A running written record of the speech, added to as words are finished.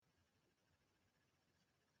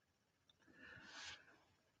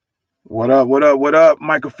What up? What up? What up?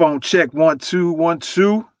 Microphone check 1 2 1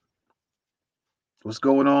 2. What's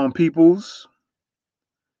going on, peoples?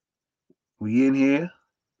 We in here.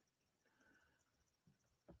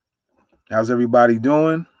 How's everybody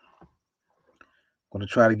doing? Gonna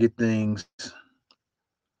try to get things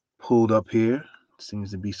pulled up here.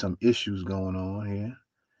 Seems to be some issues going on here.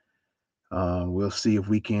 We'll see if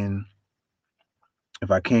we can.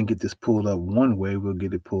 If I can't get this pulled up one way, we'll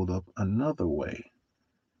get it pulled up another way.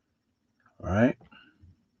 All right.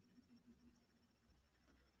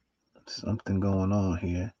 Something going on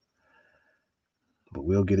here, but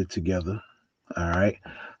we'll get it together. All right.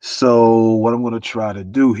 So what I'm gonna try to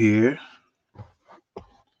do here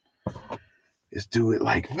is do it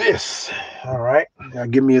like this. All right. Now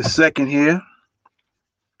give me a second here.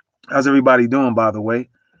 How's everybody doing, by the way?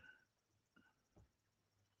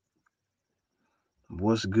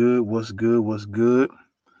 What's good? What's good? What's good?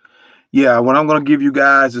 Yeah, what I'm going to give you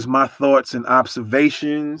guys is my thoughts and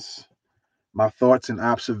observations. My thoughts and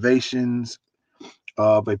observations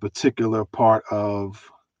of a particular part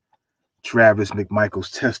of Travis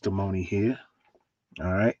McMichael's testimony here.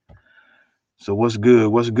 All right. So what's good?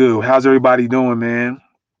 What's good? How's everybody doing, man?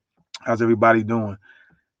 How's everybody doing?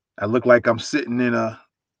 I look like I'm sitting in a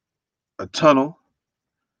tunnel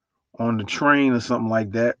on the train or something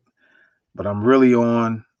like that, but I'm really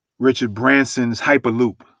on Richard Branson's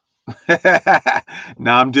Hyperloop.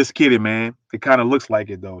 No, I'm just kidding, man. It kind of looks like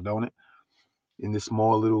it though, don't it? In this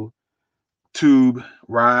small little tube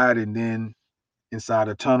ride and then inside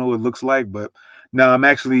a tunnel, it looks like. But now I'm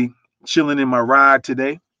actually chilling in my ride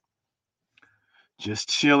today. Just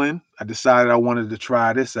chilling. I decided I wanted to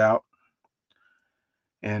try this out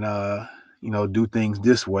and do things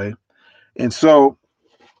this way. And so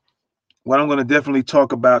what I'm going to definitely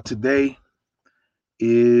talk about today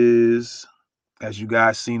is, as you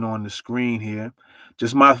guys seen on the screen here,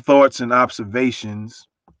 just my thoughts and observations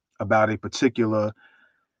about a particular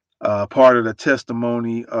part of the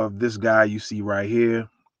testimony of this guy you see right here,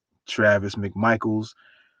 Travis McMichael's,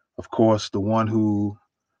 of course, the one who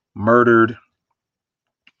murdered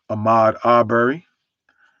Ahmaud Arbery.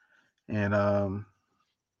 And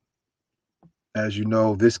as you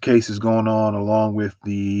know, this case is going on along with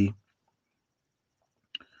the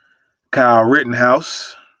Kyle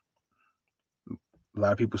Rittenhouse. A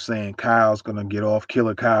lot of people saying Kyle's going to get off,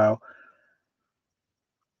 Killer Kyle,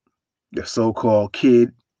 the so-called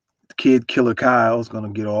kid Killer Kyle is going to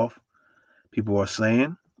get off. People are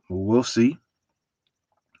saying, well, we'll see.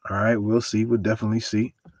 All right, we'll see. We'll definitely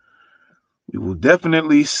see. We will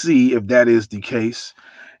definitely see if that is the case.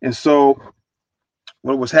 And so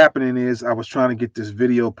what was happening is I was trying to get this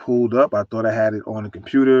video pulled up. I thought I had it on the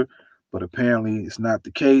computer, but apparently it's not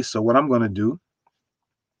the case. So what I'm going to do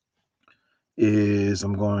is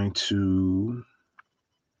I'm going to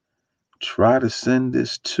try to send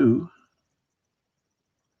this to,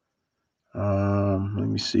 let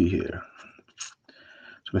me see here.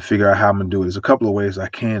 I'm going to figure out how I'm going to do it. There's a couple of ways I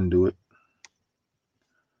can do it.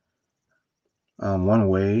 One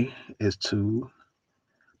way is to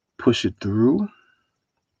push it through.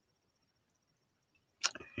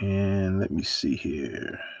 And let me see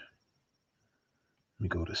here. Let me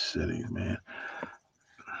go to settings, man.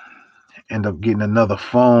 End up getting another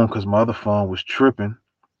phone because my other phone was tripping,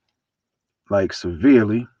 like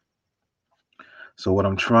severely. So what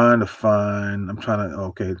I'm trying to find,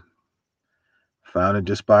 okay, found it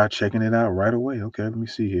just by checking it out right away. Okay, let me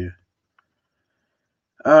see here.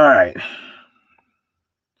 All right.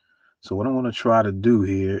 So what I want to try to do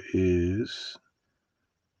here is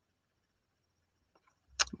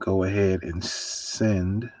go ahead and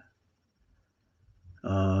send.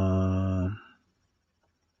 I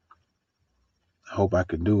hope I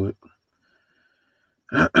can do it.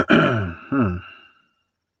 Hope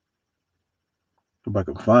I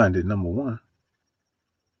can find it, number one.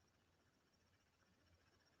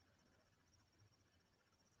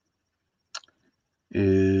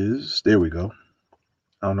 There we go.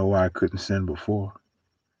 I don't know why I couldn't send before.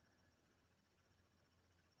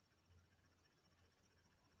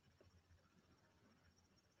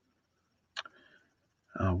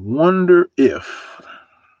 I wonder if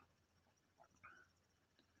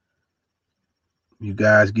you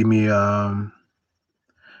guys give me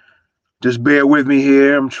just bear with me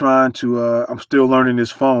here. I'm still learning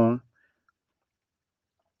this phone.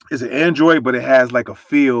 It's an Android, but it has like a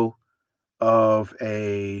feel of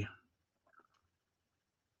an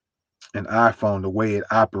iPhone, the way it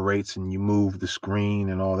operates and you move the screen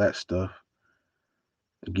and all that stuff.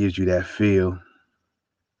 It gives you that feel.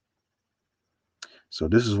 So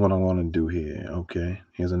this is what I want to do here. Okay,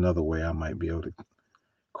 here's another way I might be able to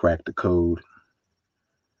crack the code.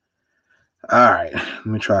 All right, let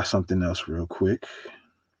me try something else real quick.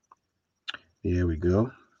 There we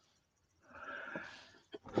go.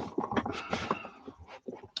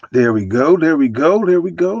 There we go. There we go. There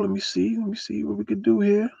we go. Let me see. Let me see what we can do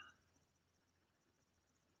here.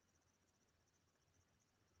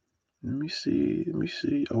 Let me see. Let me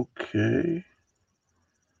see. Okay.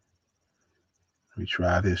 Let me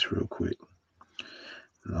try this real quick.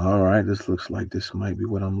 All right. This looks like this might be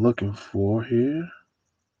what I'm looking for here.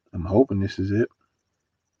 I'm hoping this is it.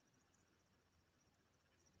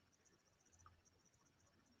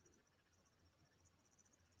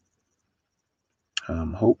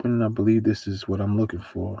 I'm hoping, I believe this is what I'm looking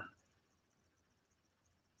for.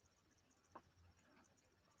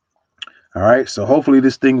 All right. So hopefully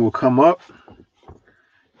this thing will come up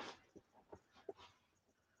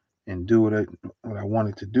and do what I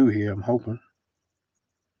wanted to do here. I'm hoping.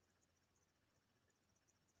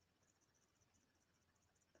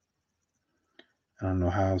 I don't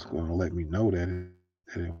know how it's going to let me know that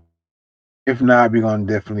if not, we're going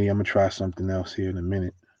to definitely, I'm going to try something else here in a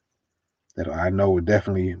minute that I know would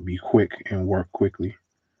definitely be quick and work quickly.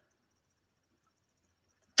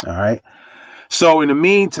 All right. So in the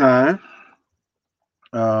meantime,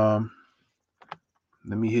 let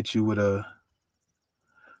me hit you with a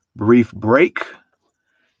brief break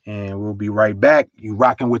and we'll be right back. You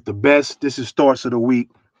rocking with the best. This is Starts of the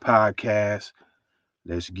Week podcast.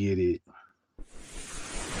 Let's get it.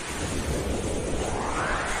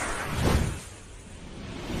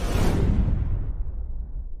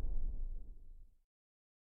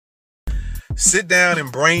 Sit down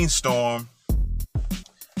and brainstorm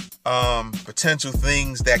potential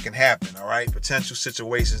things that can happen. All right, potential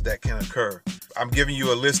situations that can occur. I'm giving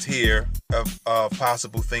you a list here of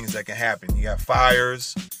possible things that can happen. You got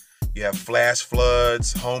fires, you have flash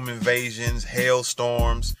floods, home invasions,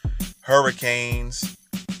 hailstorms, hurricanes.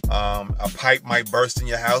 A pipe might burst in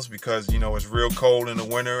your house because it's real cold in the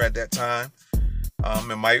winter at that time.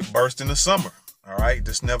 It might burst in the summer. All right,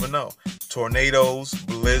 just never know. Tornadoes,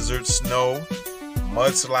 blizzards, snow,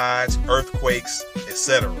 mudslides, earthquakes,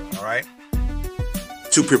 etc. All right.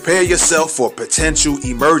 To prepare yourself for potential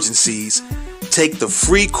emergencies, take the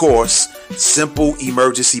free course, Simple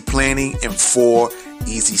Emergency Planning in 4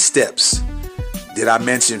 Easy Steps. Did I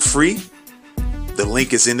mention free? The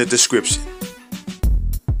link is in the description.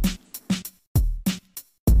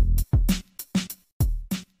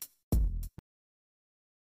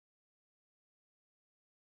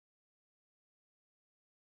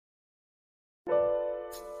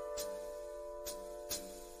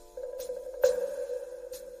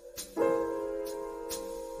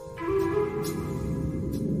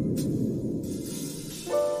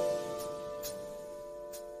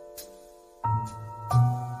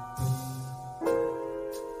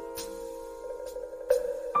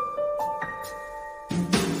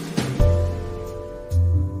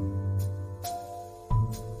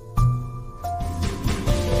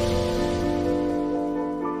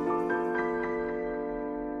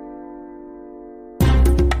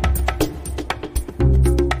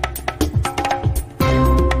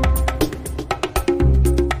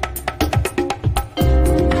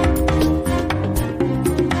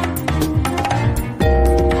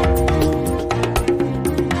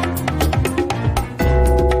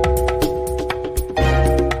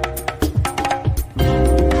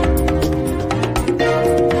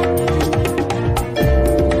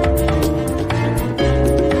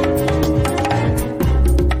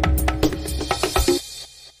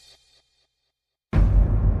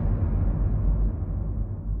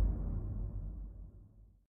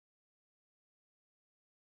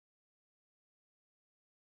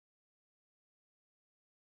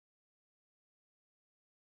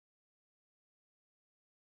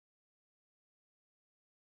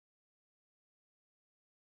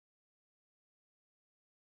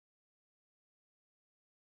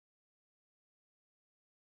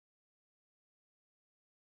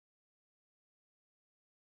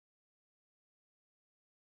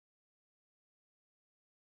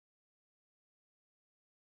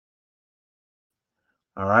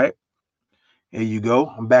 All right. Here you go.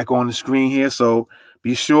 I'm back on the screen here. So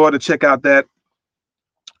be sure to check out that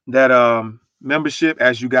membership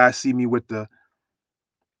as you guys see me with the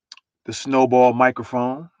snowball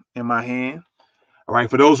microphone in my hand. All right.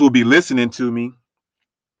 For those who will be listening to me,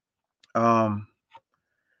 um,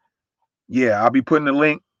 yeah, I'll be putting the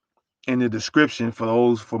link in the description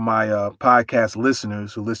for my podcast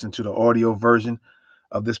listeners who listen to the audio version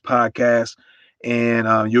of this podcast,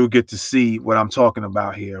 and you'll get to see what I'm talking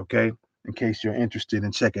about here. Okay, in case you're interested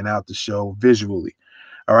in checking out the show visually.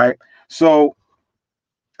 All right. So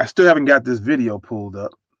I still haven't got this video pulled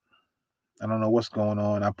up. I don't know what's going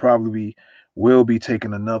on. I probably will be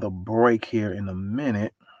taking another break here in a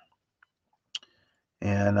minute.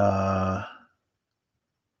 And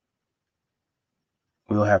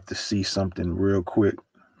we'll have to see something real quick.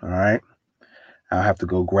 All right. I'll have to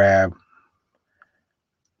go grab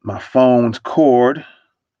my phone's cord,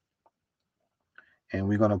 and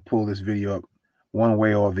we're going to pull this video up one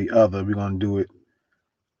way or the other. We're going to do it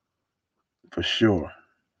for sure.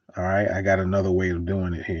 All right. I got another way of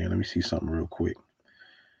doing it here. Let me see something real quick.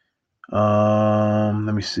 Let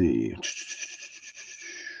me see.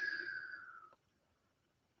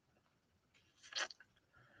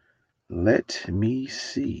 Let me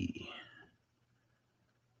see.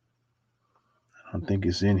 I don't think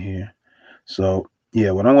it's in here. So,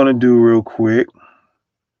 yeah, what I'm going to do real quick.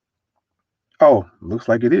 Oh, looks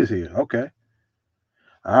like it is here. Okay.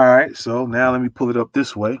 All right. So now let me pull it up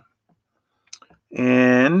this way.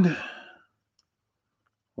 And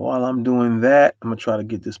while I'm doing that, I'm going to try to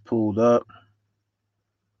get this pulled up.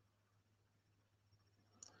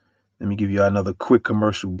 Let me give you another quick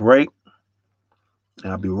commercial break.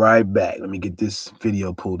 And I'll be right back. Let me get this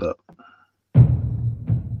video pulled up.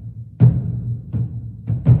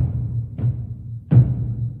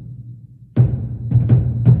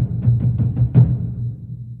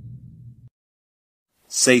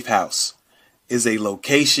 Safe House is a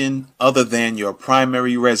location other than your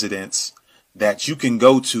primary residence that you can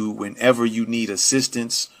go to whenever you need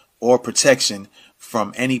assistance or protection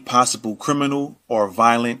from any possible criminal or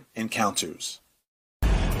violent encounters.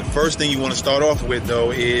 The first thing you want to start off with,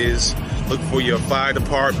 though, is look for your fire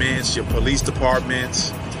departments, your police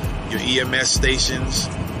departments, your EMS stations.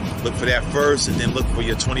 Look for that first, and then look for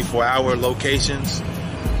your 24-hour locations.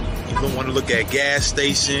 You don't want to look at gas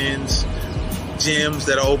stations, gyms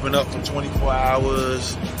that are open up for 24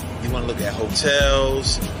 hours. You want to look at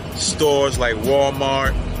hotels, stores like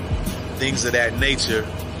Walmart, things of that nature.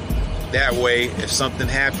 That way, if something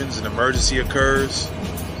happens, an emergency occurs,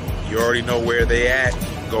 you already know where they at.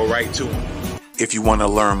 Go right to them. If you want to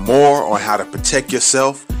learn more on how to protect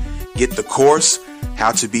yourself, get the course,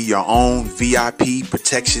 How to Be Your Own VIP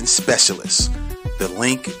Protection Specialist. The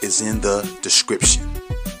link is in the description.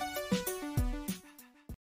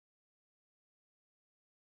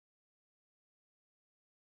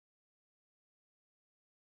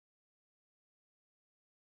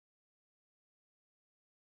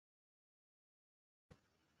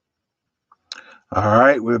 All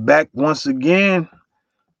right, we're back once again.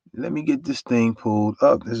 Let me get this thing pulled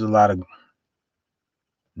up. There's a lot of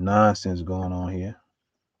nonsense going on here.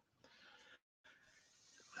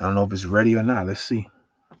 I don't know if it's ready or not. Let's see.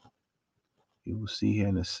 You will see here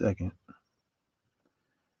in a second.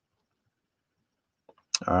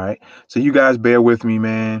 All right. So you guys bear with me,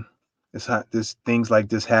 man. This things like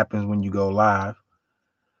this happens when you go live.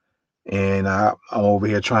 And I'm over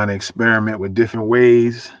here trying to experiment with different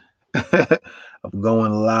ways of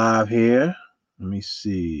going live here. Let me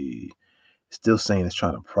see. Still saying it's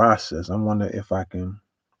trying to process. I wonder if I can.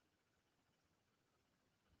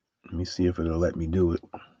 Let me see if it'll let me do it.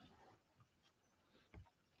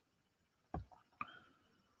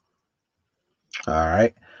 All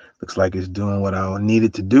right. Looks like it's doing what I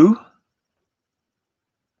needed to do.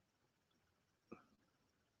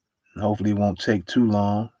 Hopefully it won't take too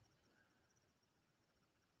long.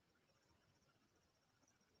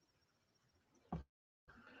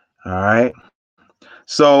 All right.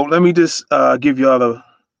 So let me just give y'all let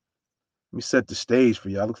me set the stage for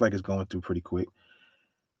y'all. Looks like it's going through pretty quick.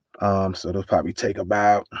 So it'll probably take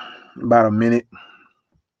about a minute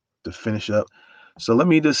to finish up. So let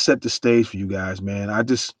me just set the stage for you guys, man. I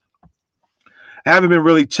haven't been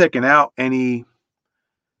really checking out any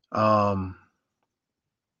of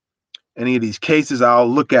these cases. I'll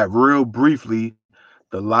look at real briefly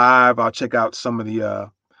the live. I'll check out some of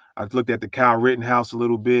the I've looked at the Kyle Rittenhouse a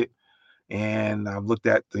little bit, and I've looked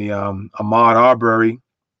at the Ahmaud Arbery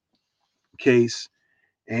case,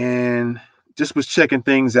 and just was checking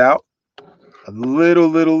things out a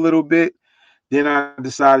little bit. Then I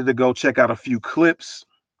decided to go check out a few clips,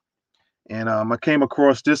 and I came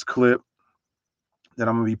across this clip that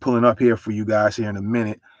I'm gonna be pulling up here for you guys here in a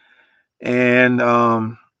minute, and I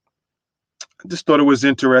just thought it was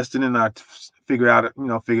interesting, and I figured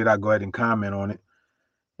I'd go ahead and comment on it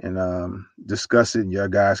and discuss it. You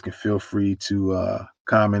guys can feel free to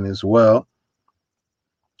comment as well.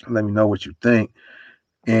 Let me know what you think.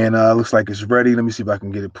 And looks like it's ready. Let me see if I can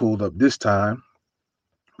get it pulled up this time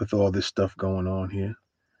with all this stuff going on here.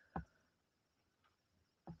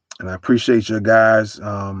 And I appreciate you guys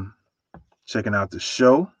checking out the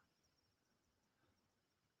show.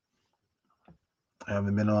 I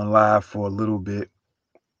haven't been on live for a little bit.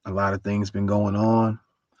 A lot of things been going on.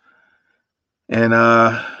 And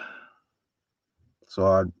so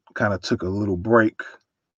I kind of took a little break.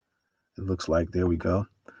 It looks like there we go.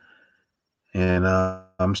 And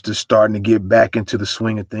I'm just starting to get back into the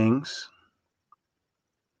swing of things.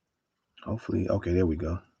 Hopefully, okay, there we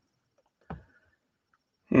go.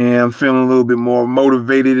 And I'm feeling a little bit more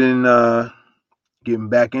motivated and getting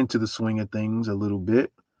back into the swing of things a little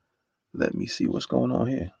bit. Let me see what's going on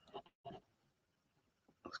here.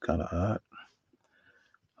 It's kind of odd.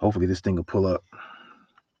 Hopefully this thing will pull up.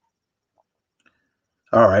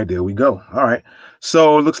 All right, there we go. All right.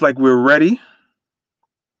 So it looks like we're ready.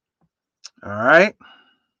 All right.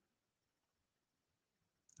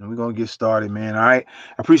 And we're going to get started, man. All right.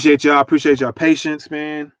 I appreciate y'all. Appreciate y'all patience,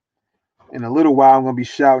 man. In a little while, I'm going to be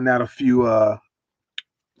shouting out a few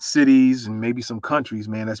cities and maybe some countries,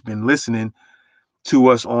 man, that's been listening to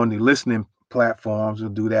us on the listening platforms. We'll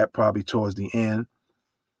do that probably towards the end.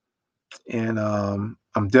 And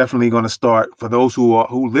I'm definitely going to start, for those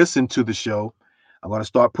who listen to the show, I'm going to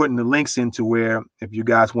start putting the links into where if you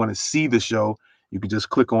guys want to see the show, you can just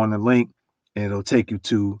click on the link and it'll take you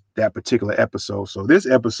to that particular episode. So this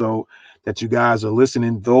episode that you guys are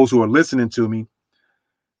listening, those who are listening to me,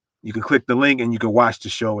 you can click the link and you can watch the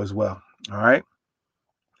show as well. All right.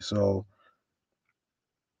 So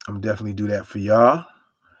I'm definitely do that for y'all.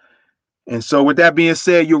 And so with that being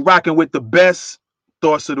said, you're rocking with the best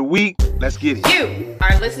thoughts of the week. Let's get it. You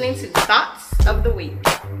are listening to Thoughts of the Week.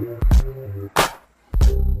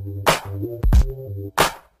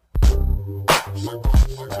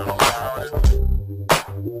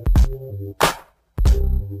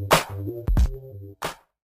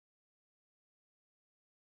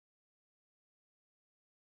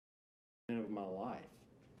 Of my life,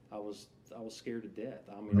 I was scared to death.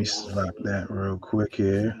 I mean, Let me stop that real quick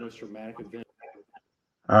here. Most traumatic event.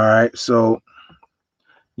 All right, so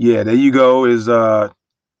yeah, there you go. Is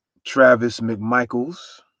Travis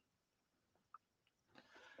McMichael's.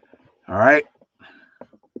 All right,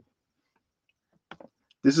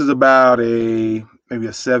 this is about maybe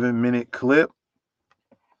a 7-minute clip.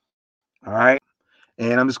 All right,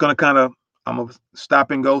 and I'm just gonna I'm gonna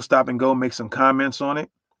stop and go, make some comments on it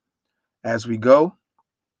as we go.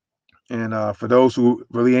 And for those who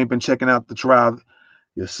really ain't been checking out the trial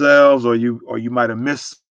yourselves, or you might have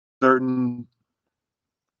missed certain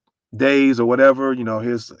days or whatever,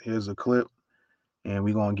 here's a clip, and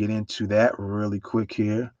we're gonna get into that really quick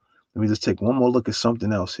here. Let me just take one more look at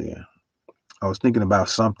something else here. I was thinking about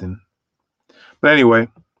something, but anyway.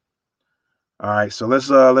 All right, so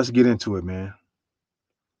let's get into it, man.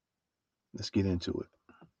 Let's get into it.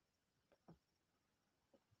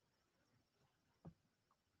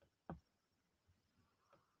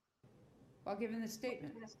 While giving this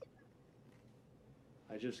statement,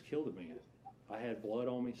 I just killed a man. I had blood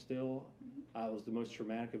on me still. It was the most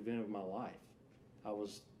traumatic event of my life. I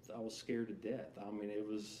was scared to death. I mean, it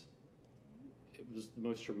was the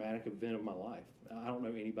most traumatic event of my life. I don't know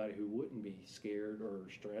anybody who wouldn't be scared or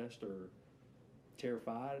stressed or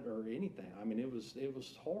terrified or anything. I mean, it was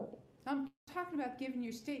horrible. I'm talking about giving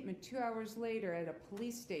your statement 2 hours later at a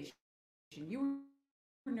police station. You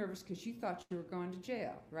were nervous because you thought you were going to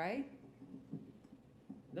jail, right?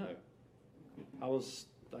 No,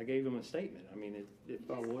 I gave him a statement. I mean, if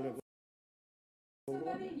I would have.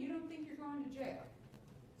 Somebody, you don't think you're going to jail,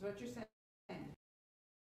 is what you're saying.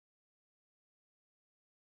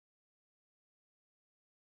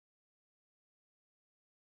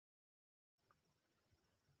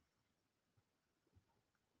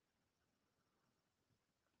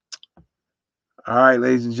 All right,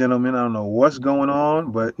 ladies and gentlemen, I don't know what's going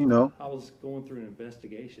on, but I was going through an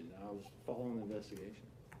investigation. I was following the investigation.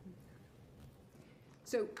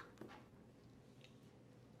 So,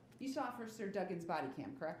 you saw Officer Duggan's body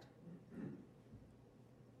cam, correct?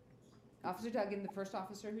 Officer Duggan, the first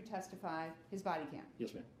officer who testified, his body cam.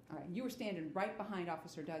 Yes, ma'am. All right, you were standing right behind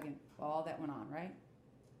Officer Duggan while all that went on, right?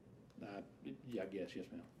 Yeah, I guess, yes,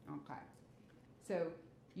 ma'am. Okay. So,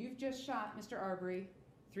 you've just shot Mr. Arbery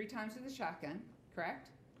 3 times with a shotgun, correct?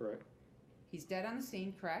 Correct. He's dead on the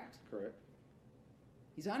scene, correct? Correct.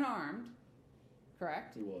 He's unarmed,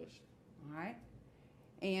 correct? He was. All right.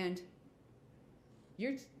 And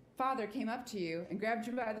your father came up to you and grabbed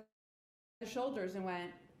you by the shoulders and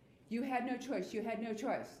went, "You had no choice, you had no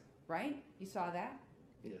choice," right? You saw that?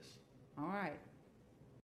 Yes. All right.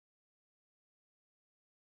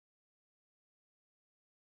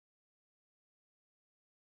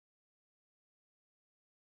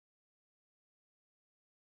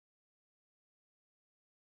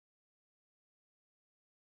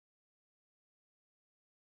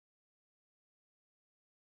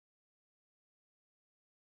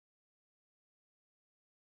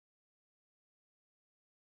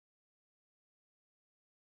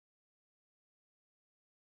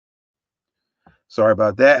 Sorry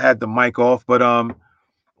about that. Had the mic off, but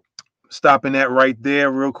stopping that right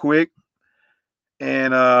there real quick.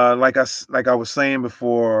 And like I was saying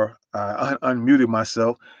before I unmuted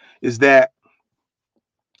myself, is that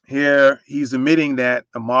here he's admitting that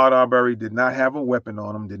Ahmaud Arbery did not have a weapon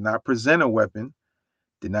on him, did not present a weapon,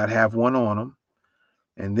 did not have one on him.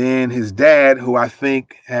 And then his dad, who I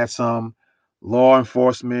think had some law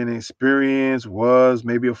enforcement experience, was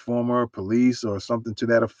maybe a former police or something to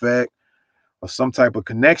that effect, or some type of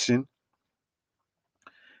connection.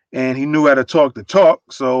 And he knew how to talk the talk.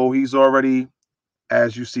 So he's already,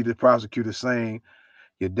 as you see the prosecutor saying,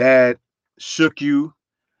 your dad shook you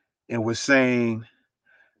and was saying,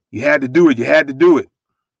 you had to do it, you had to do it.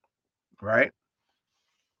 Right?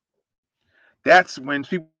 That's when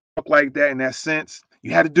people talk like that in that sense,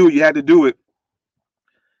 you had to do it, you had to do it.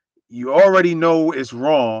 You already know it's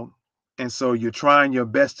wrong. And so you're trying your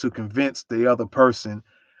best to convince the other person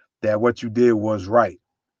that what you did was right.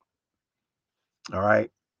 All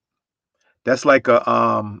right. That's like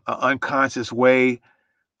a unconscious way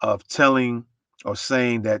of telling or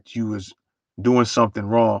saying that you was doing something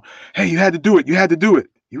wrong. Hey, you had to do it. You had to do it.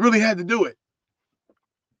 You really had to do it.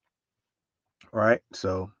 Right.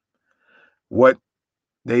 So what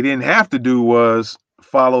they didn't have to do was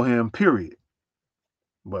follow him, period.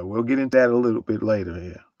 But we'll get into that a little bit later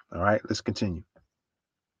here. All right, let's continue.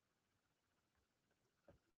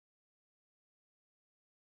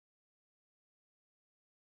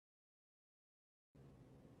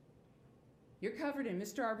 You're covered in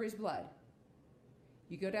Mr. Arbery's blood.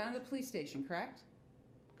 You go down to the police station, correct?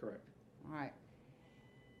 Correct. All right.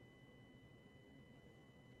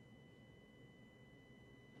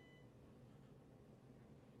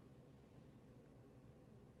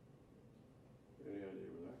 Any idea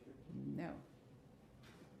where that came No.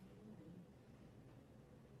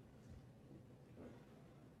 from?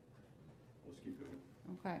 Let's keep going.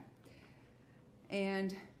 Okay.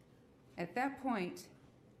 And at that point,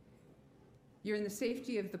 you're in the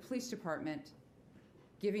safety of the police department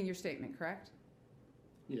giving your statement, correct?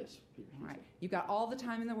 Yes. All right. You got all the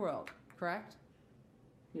time in the world, correct?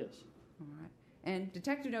 Yes. All right. And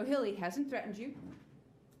Detective O'Hilly hasn't threatened you,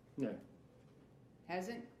 No,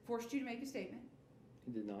 hasn't forced you to make a statement,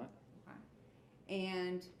 he did not.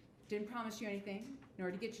 and didn't promise you anything in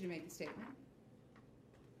order to get you to make the statement.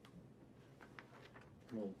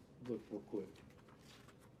 Well, look real quick.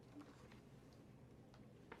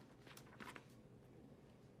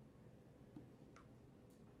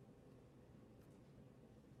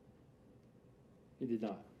 He did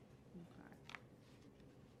not. Okay.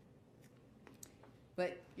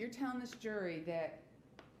 But you're telling this jury that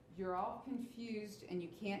you're all confused and you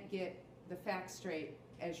can't get the facts straight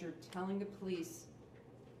as you're telling the police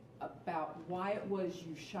about why it was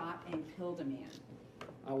you shot and killed a man.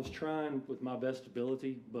 I was trying with my best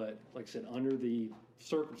ability, but like I said, under the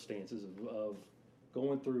circumstances of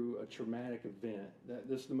going through a traumatic event,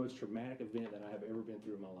 this is the most traumatic event that I have ever been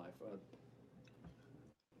through in my life.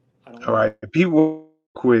 I don't All know. right, people,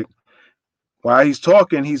 quick. While he's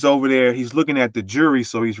talking, he's over there. He's looking at the jury,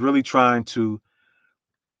 so he's really trying to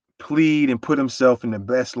plead and put himself in the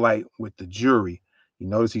best light with the jury. You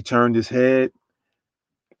notice he turned his head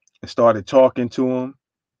and started talking to him.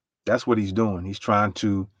 That's what he's doing. He's trying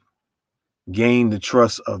to gain the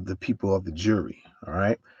trust of the people of the jury. All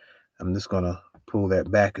right. I'm just going to pull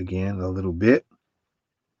that back again a little bit,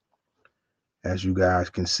 as you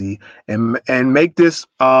guys can see, and make this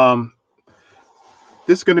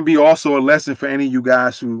this is going to be also a lesson for any of you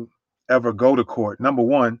guys who ever go to court. Number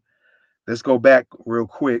one, let's go back real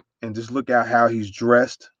quick and just look at how he's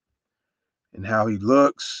dressed and how he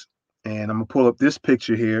looks. And I'm gonna pull up this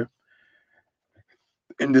picture here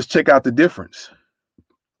and just check out the difference.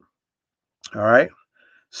 All right.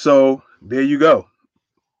 So there you go.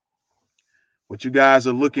 What you guys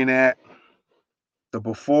are looking at, the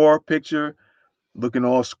before picture, looking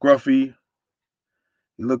all scruffy.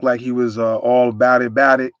 He looked like he was all about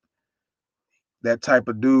it. That type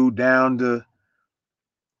of dude down to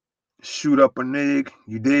shoot up a nig,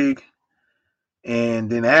 you dig? And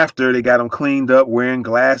then after they got him cleaned up, wearing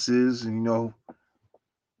glasses, and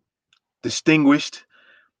distinguished.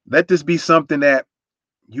 Let this be something that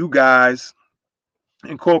you guys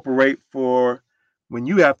incorporate for when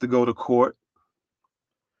you have to go to court.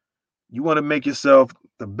 You want to make yourself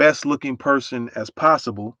the best looking person as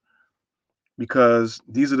possible, because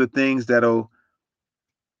these are the things that'll,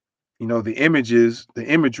 the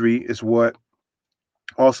imagery is what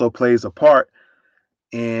also plays a part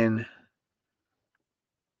in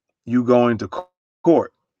you going to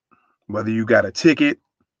court. Whether you got a ticket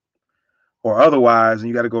or otherwise, and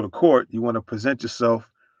you got to go to court, you want to present yourself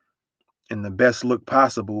in the best look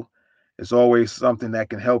possible is always something that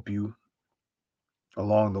can help you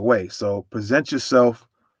along the way. So present yourself,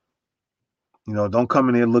 don't come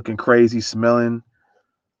in there looking crazy, smelling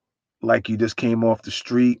like you just came off the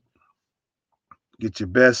street. Get your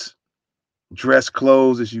best dress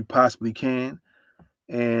clothes as you possibly can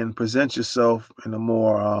and present yourself in a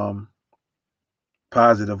more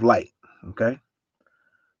positive light. Okay.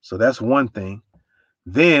 So that's one thing.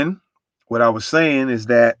 Then what I was saying is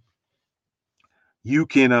that you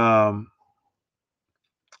can,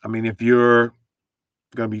 if you're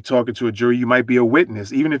going to be talking to a jury, you might be a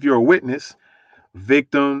witness. Even if you're a witness,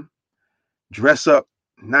 victim, dress up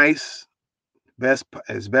nice, best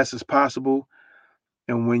as possible.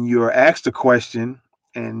 And when you're asked a question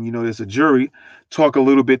and there's a jury, talk a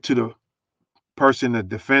little bit to the person, the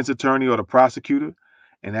defense attorney or the prosecutor,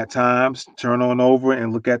 and at times turn on over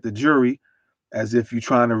and look at the jury as if you're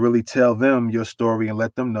trying to really tell them your story and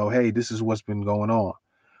let them know, hey, this is what's been going on.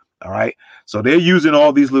 All right. So they're using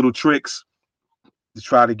all these little tricks to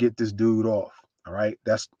try to get this dude off. All right.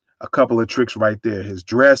 That's a couple of tricks right there. His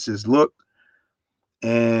dress, his look,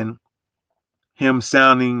 and him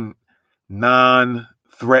sounding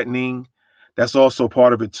non-threatening. That's also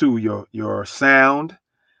part of it too. Your sound.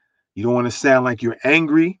 You don't want to sound like you're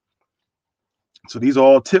angry. So these are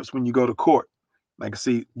all tips when you go to court. Like I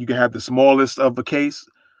see, you can have the smallest of a case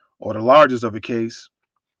or the largest of a case.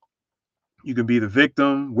 You can be the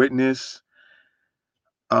victim, witness.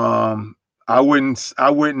 I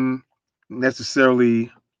wouldn't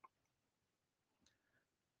necessarily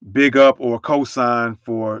big up or co-sign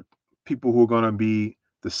for people who are going to be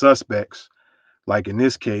the suspects, like in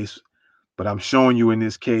this case. But I'm showing you in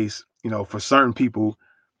this case, for certain people,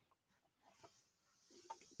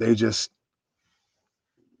 they just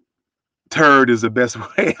turd is the best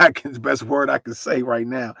word I can say right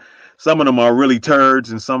now. Some of them are really turds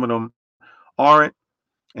and some of them aren't.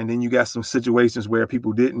 And then you got some situations where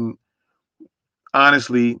people didn't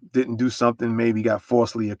do something, maybe got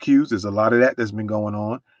falsely accused. There's a lot of that's been going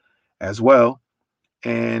on as well.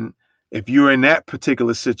 And if you're in that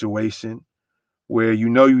particular situation where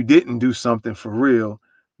you didn't do something for real,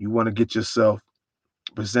 you want to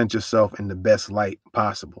present yourself in the best light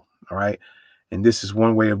possible. All right. And this is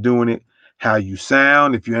one way of doing it. How you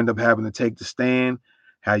sound, if you end up having to take the stand,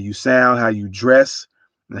 how you sound, how you dress,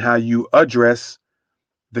 and how you address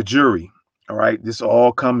the jury. All right. This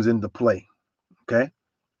all comes into play. Okay.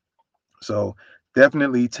 So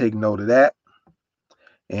definitely take note of that.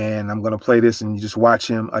 And I'm going to play this and you just watch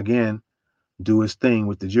him again do his thing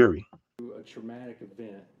with the jury. A traumatic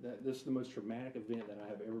event. This is the most traumatic event that I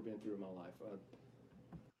have ever been through in my life.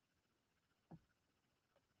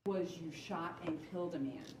 Was you shot and killed a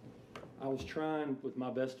man? I was trying with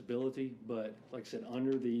my best ability, but like I said,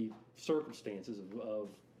 under the circumstances of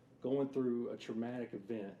going through a traumatic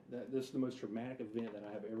event, this is the most traumatic event that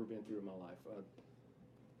I have ever been through in my life.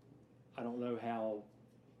 I don't know how.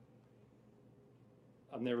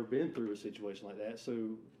 I've never been through a situation like that,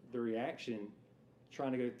 so the reaction,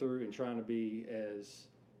 trying to go through and trying to be as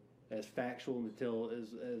factual and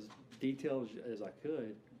as detailed as I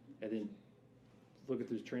could, and then looking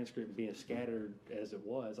through the transcript and being scattered as it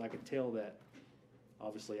was, I could tell that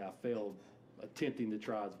obviously I failed attempting to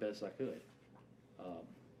try as best I could.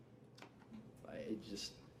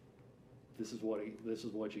 This is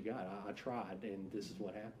what you got. I tried, and this is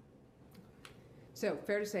what happened. So,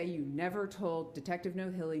 fair to say you never told Detective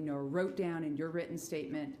Nohilly nor wrote down in your written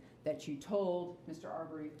statement that you told Mr.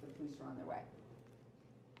 Arbery the police were on their way.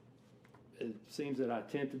 It seems that I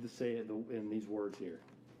attempted to say it in these words here.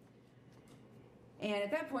 And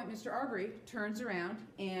at that point, Mr. Arbery turns around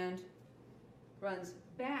and runs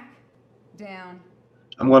back down.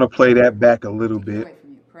 I'm going to play that back a little bit away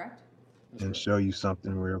from you, correct? and show you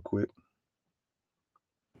something real quick.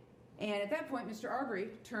 And at that point, Mr. Arbery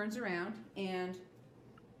turns around and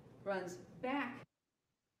runs back.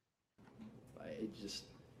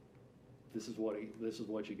 This is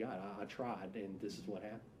what you got. I tried, and this is what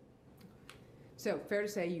happened. So, fair to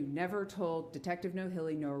say you never told Detective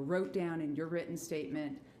Nohilly nor wrote down in your written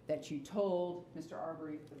statement that you told Mr.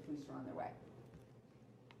 Arbery the police were on their way.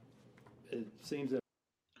 It seems that.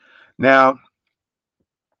 Now,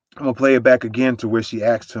 I'm going to play it back again to where she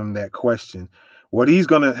asked him that question. How he's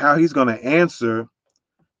going to answer,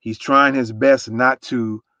 he's trying his best not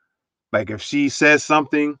to, like if she says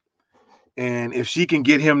something and if she can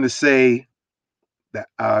get him to say that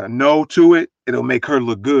no to it, it'll make her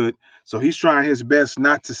look good. So he's trying his best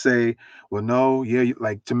not to say, well, no, yeah,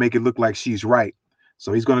 like to make it look like she's right.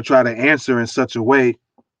 So he's going to try to answer in such a way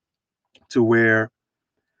to where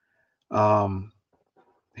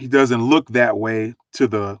he doesn't look that way to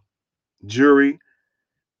the jury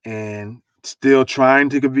and still trying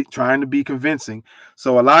to be convincing.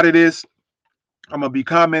 So a lot of this, I'm gonna be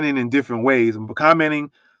commenting in different ways. I'm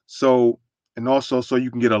commenting so and also so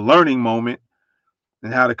you can get a learning moment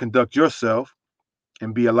and how to conduct yourself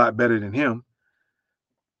and be a lot better than him.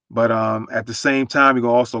 But at the same time, you can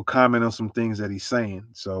also comment on some things that he's saying.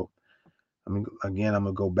 So I mean, again, I'm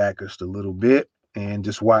gonna go back just a little bit and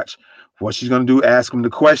just watch what she's gonna do. Ask him the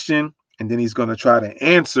question, and then he's gonna try to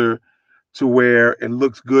answer to where it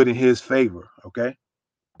looks good in his favor. Okay.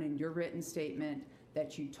 In your written statement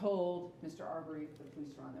that you told Mr. Arbery the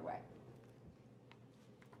police were on their way.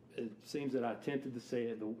 It seems that I attempted to say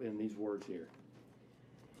it in these words here.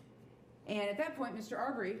 And at that point, Mr.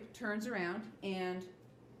 Arbery turns around and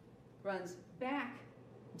runs back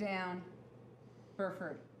down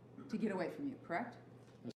Burford to get away from you, correct?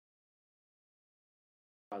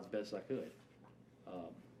 As best I could.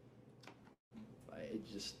 It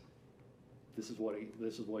just, this is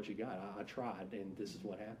what you got. I tried, and this is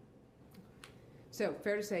what happened. So,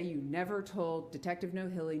 fair to say you never told Detective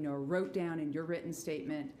Nohilly nor wrote down in your written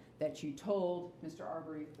statement that you told Mr.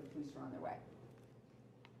 Arbery the police were on their way.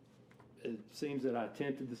 It seems that I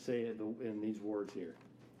attempted to say it in these words here.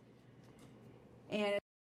 And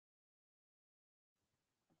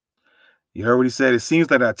You heard what he said. It seems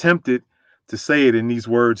that I attempted to say it in these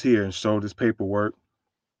words here and show this paperwork.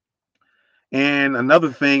 And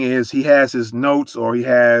another thing is he has his notes or he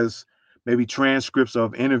has maybe transcripts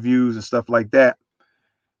of interviews and stuff like that.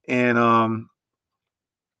 And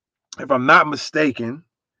if I'm not mistaken,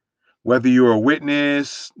 whether you're a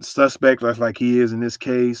witness, suspect, like he is in this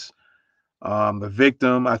case, the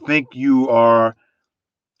victim, I think you are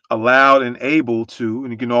allowed and able to,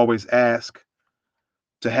 and you can always ask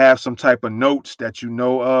to have some type of notes that you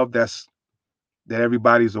know of that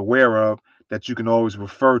everybody's aware of that you can always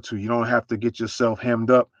refer to. You don't have to get yourself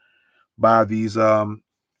hemmed up by these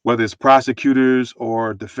whether it's prosecutors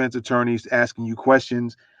or defense attorneys asking you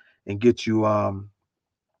questions and get you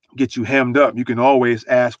hemmed up. You can always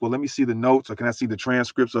ask, well, let me see the notes or can I see the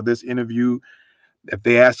transcripts of this interview? If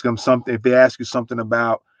they ask them something, if they ask you something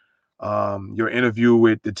about your interview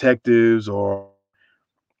with detectives, or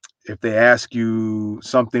if they ask you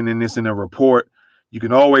something in this in a report, you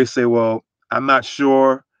can always say, well, I'm not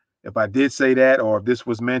sure if I did say that or if this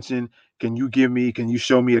was mentioned. Can you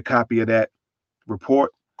show me a copy of that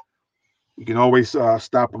report? You can always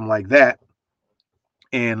stop them like that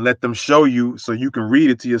and let them show you so you can read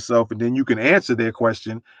it to yourself and then you can answer their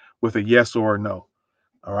question with a yes or a no.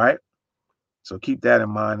 All right. So keep that in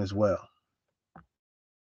mind as well.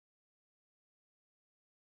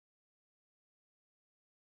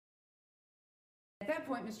 at that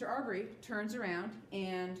point, Mr. Arbery turns around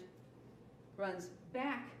and runs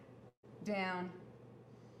back down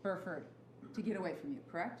Burford to get away from you,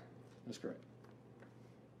 correct? That's correct.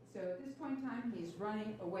 So at this point in time, he's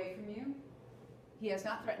running away from you. He has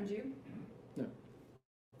not threatened you. No.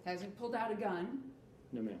 Hasn't pulled out a gun.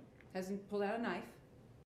 No, ma'am. Hasn't pulled out a knife.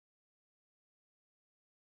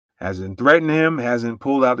 Hasn't threatened him, hasn't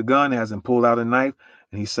pulled out the gun, hasn't pulled out a knife.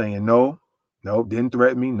 And he's saying, no, nope, didn't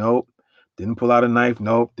threaten me. Nope. Didn't pull out a knife.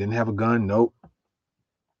 Nope. Didn't have a gun. Nope.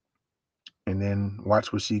 And then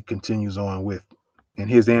watch what she continues on with and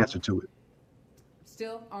his answer to it.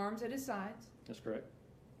 Still arms at his sides. That's correct.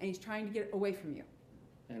 And he's trying to get away from you.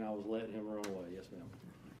 And I was letting him run away. Yes, ma'am.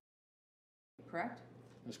 Correct?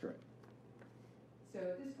 That's correct. So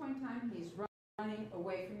at this point in time, he's running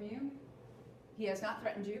away from you. He has not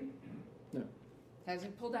threatened you. No.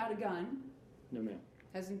 Hasn't pulled out a gun. No, ma'am.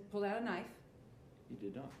 Hasn't pulled out a knife. He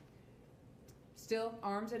did not. Still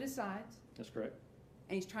arms at his sides. That's correct.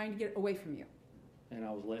 And he's trying to get away from you. And I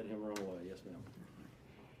was letting him run away. Yes, ma'am.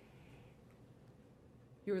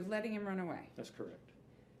 You were letting him run away. That's correct.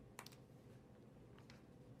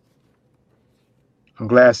 I'm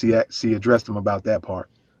glad she addressed him about that part.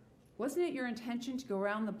 Wasn't it your intention to go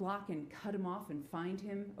around the block and cut him off and find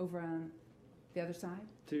him over on the other side?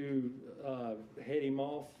 To head him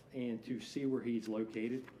off and to see where he's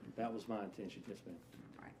located. That was my intention. Yes, ma'am.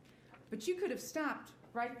 All right. But you could have stopped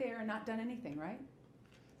right there and not done anything, right?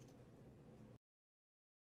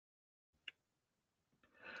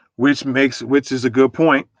 Which is a good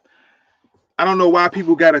point. I don't know why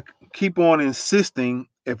people got to keep on insisting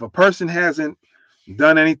if a person hasn't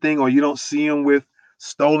done anything or you don't see them with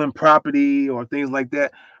stolen property or things like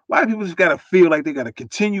that. Why do people just got to feel like they got to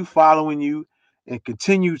continue following you and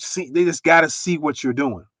continue they just got to see what you're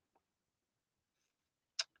doing.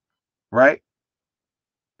 Right?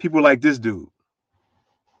 People like this dude.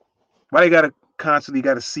 Why they got to constantly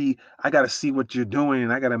got to see, I got to see what you're doing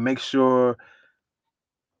and I got to make sure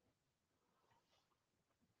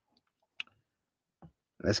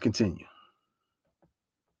Let's continue.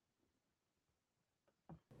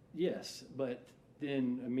 Yes, but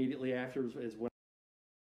then immediately after is when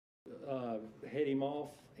head him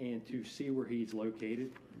off and to see where he's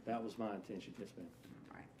located. That was my intention. Yes, ma'am.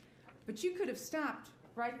 All right. But you could have stopped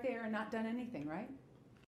right there and not done anything, right?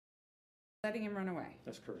 Letting him run away.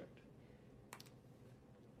 That's correct.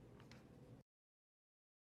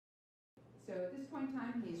 So at this point in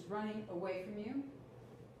time, he's running away from you.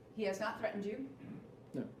 He has not threatened you.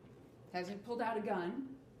 No. Hasn't pulled out a gun.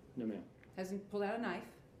 No, ma'am. Hasn't pulled out a knife.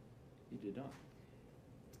 He did not.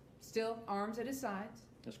 Still arms at his sides.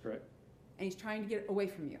 That's correct. And he's trying to get away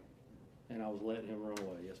from you. And I was letting him run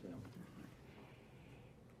away. Yes, ma'am.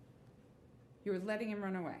 You were letting him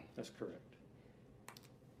run away. That's correct.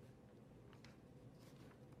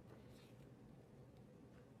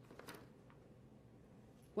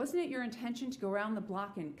 Wasn't it your intention to go around the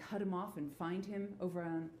block and cut him off and find him over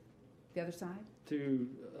on the other side? To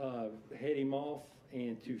head him off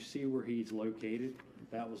and to see where he's located.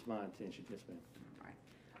 That was my intention. Yes, ma'am. All right.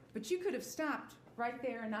 But you could have stopped right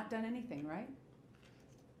there and not done anything, right?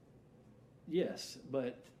 Yes,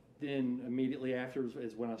 but then immediately after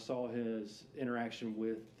is when I saw his interaction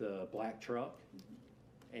with the black truck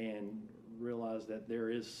and realized that there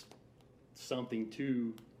is something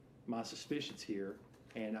to my suspicions here,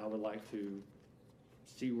 and I would like to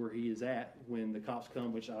see where he is at when the cops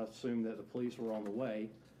come, which I assume that the police were on the way,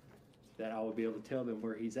 that I would be able to tell them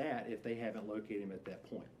where he's at if they haven't located him at that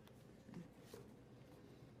point.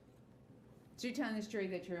 So you're telling this jury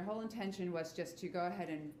that your whole intention was just to go ahead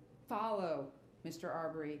and follow Mr.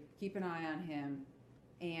 Arbery, keep an eye on him,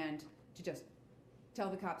 and to just tell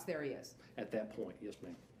the cops there he is. At that point, yes,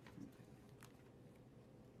 ma'am.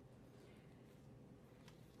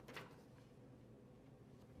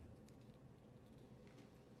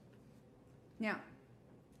 Now,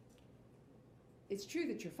 it's true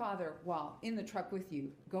that your father, while in the truck with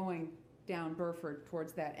you, going down Burford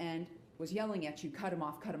towards that end, was yelling at you, cut him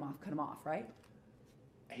off, cut him off, cut him off, right?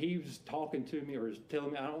 He was talking to me or was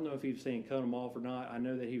telling me, I don't know if he was saying cut him off or not. I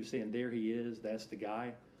know that he was saying, there he is, that's the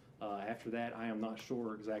guy. After that, I am not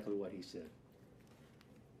sure exactly what he said.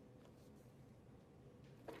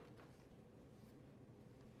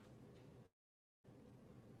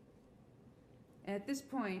 At this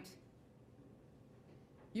point,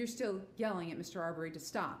 you're still yelling at Mr. Arbery to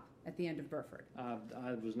stop at the end of Burford. I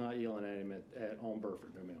was not yelling at him on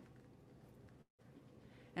Burford, no, ma'am.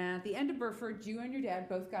 And at the end of Burford, you and your dad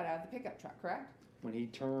both got out of the pickup truck, correct? When he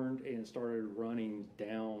turned and started running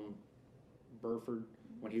down Burford,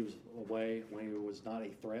 when he was away, when he was not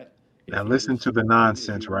a threat. Now listen to the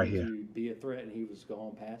nonsense right here. To be a threat and he was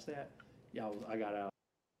going past that, yeah, I got out.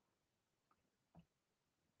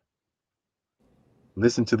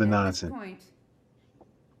 Listen to the And nonsense. at this point,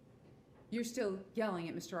 you're still yelling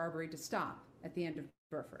at Mr. Arbery to stop at the end of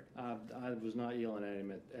Burford. I was not yelling at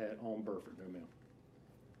him on Burford, no, ma'am.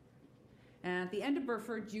 And at the end of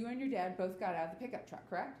Burford, you and your dad both got out of the pickup truck,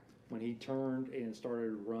 correct? When he turned and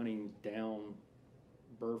started running down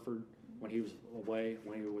Burford, when he was away,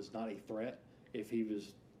 when he was not a threat, if he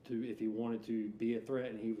wanted to be a threat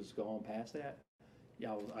and he was going past that,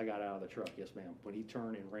 yeah, I got out of the truck, yes, ma'am. When he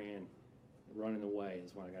turned and running away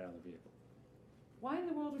is when I got out of the vehicle. Why in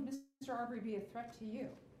the world would Mr. Arbery be a threat to you?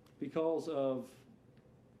 Because of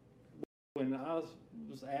when I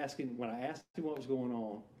asked him what was going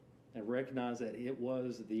on, and recognized that it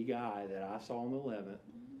was the guy that I saw on the 11th,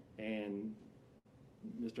 and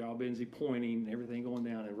Mr. Albenzi pointing and everything going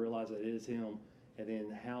down, and realized that it is him, and then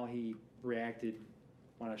how he reacted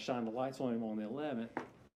when I shined the lights on him on the 11th.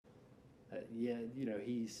 Yeah, you know,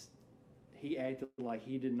 he acted like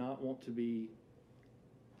he did not want to be.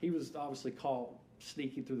 He was obviously caught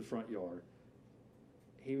sneaking through the front yard.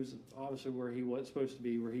 He was obviously where he was supposed to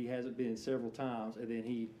be, where he hasn't been several times, and then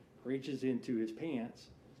he reaches into his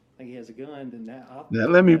pants. I think he has a gun. Then now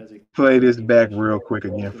let me play this back real quick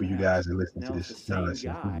again for you guys and listen to this nonsense.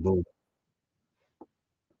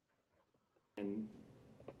 And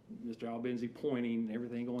Mr. Albenzi pointing and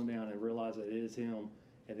everything going down, and realized that it is him,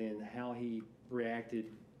 and then how he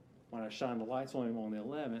reacted when I shined the lights on him on the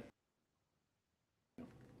 11th.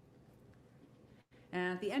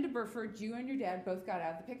 And at the end of Burford, you and your dad both got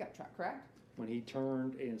out of the pickup truck, correct? When he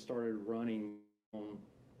turned and started running on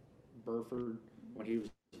Burford, when he was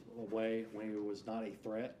away, when he was not a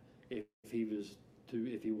threat, if he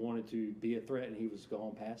wanted to be a threat and he was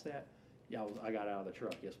going past that, yeah, I got out of the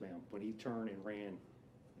truck, yes, ma'am. When he turned and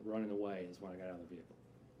running away is when I got out of the vehicle.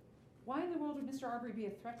 Why in the world would Mr. Arbery be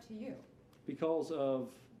a threat to you? Because of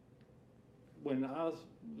when I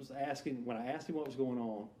asked him what was going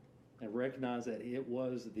on, and recognized that it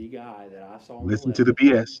was the guy that I saw on the Listen to the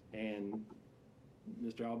 11th, BS. and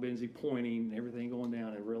Mr. Albenzi pointing and everything going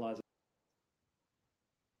down, and realized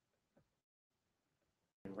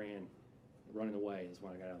and running away is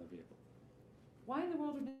when I got out of the vehicle. Why in the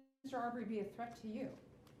world would Mr. Arbery be a threat to you?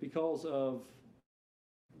 Because of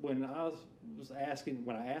when I asked him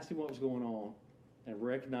what was going on, and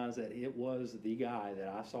recognized that it was the guy that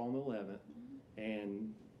I saw on the 11th,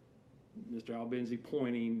 and Mr. Albenzi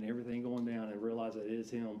pointing and everything going down, and realized that it is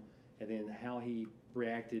him, and then how he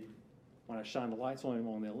reacted when I shined the lights on him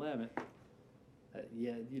on the 11th.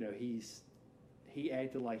 He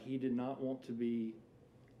acted like he did not want to be.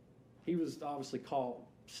 He was obviously caught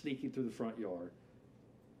sneaking through the front yard.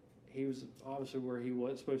 He was obviously where he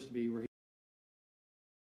was supposed to be, where he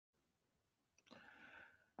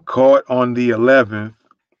Caught on the 11th,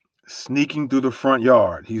 sneaking through the front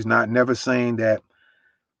yard. He's not never saying that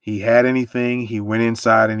he had anything. He went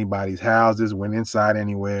inside anybody's houses, went inside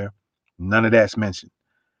anywhere. None of that's mentioned.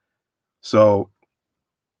 So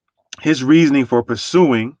his reasoning for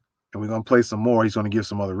pursuing, and we're going to play some more, he's going to give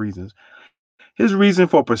some other reasons. His reason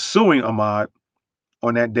for pursuing Ahmaud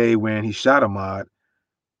on that day when he shot Ahmaud,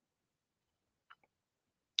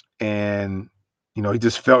 and he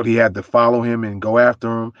just felt he had to follow him and go after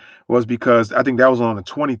him, was because I think that was on the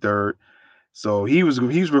 23rd. So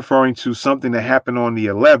he's referring to something that happened on the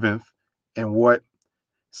 11th, and what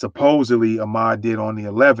supposedly Ahmaud did on the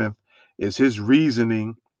 11th is his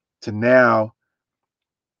reasoning to now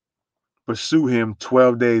pursue him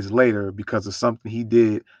 12 days later because of something he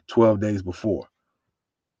did 12 days before,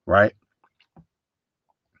 right?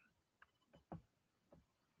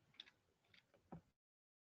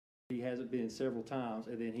 hasn't been several times,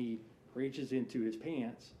 and then he reaches into his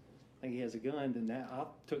pants, like he has a gun. Then that I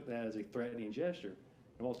took that as a threatening gesture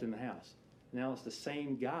and walked in the house. Now it's the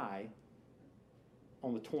same guy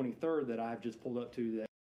on the 23rd that I've just pulled up to, that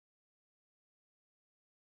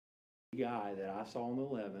guy that I saw on the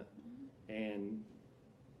 11th, and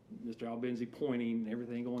Mr. Albenzi pointing and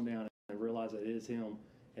everything going down, and realized that it is him,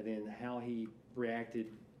 and then how he reacted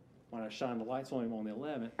when I shined the lights on him on the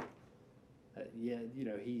 11th.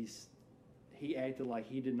 He acted like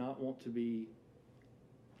he did not want to be.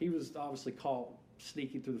 He was obviously caught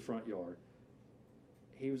sneaking through the front yard.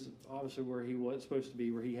 He was obviously where he was supposed to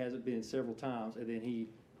be, where he hasn't been several times, and then he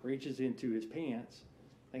reaches into his pants,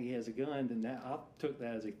 like he has a gun. Then that I took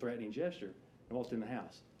that as a threatening gesture and walked in the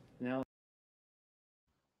house. Now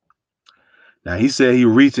he said he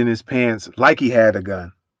reached in his pants like he had a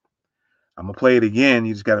gun. I'm gonna play it again.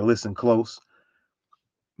 You just gotta listen close.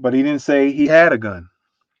 But he didn't say he had a gun.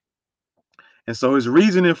 And so his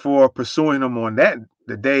reasoning for pursuing him on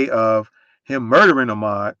the day of him murdering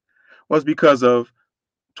Ahmaud, was because of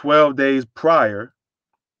 12 days prior,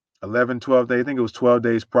 11, 12 days, I think it was 12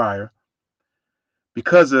 days prior,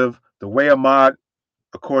 because of the way Ahmaud,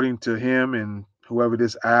 according to him and whoever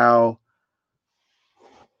this Al,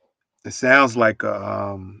 it sounds like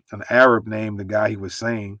an Arab name, the guy he was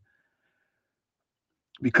saying,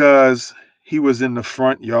 because he was in the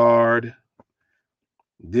front yard,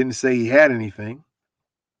 didn't say he had anything.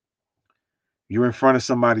 You're in front of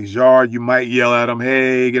somebody's yard, you might yell at them,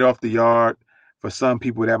 hey, get off the yard. For some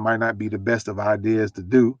people, that might not be the best of ideas to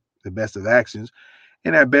do, the best of actions.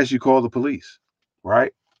 And at best, you call the police,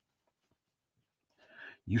 right?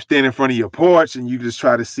 You stand in front of your porch and you just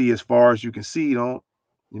try to see as far as you can see. Don't,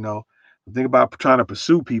 think about trying to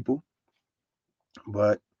pursue people.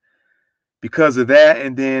 But because of that,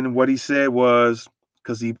 and then what he said was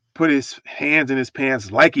because he put his hands in his pants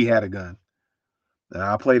like he had a gun. And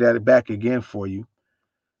I'll play that back again for you.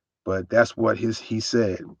 But that's what he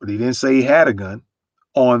said. But he didn't say he had a gun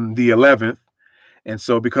on the 11th. And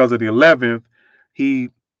so because of the 11th, he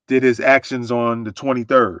did his actions on the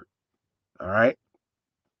 23rd. All right.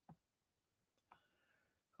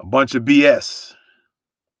 A bunch of BS.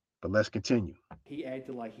 But let's continue. He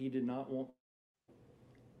acted like he did not want.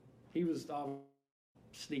 He was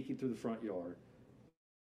sneaking through the front yard.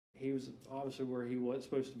 He was obviously where he was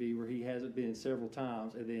supposed to be, where he hasn't been several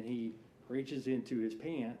times, and then he reaches into his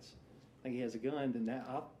pants, like he has a gun. Then that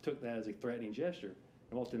I took that as a threatening gesture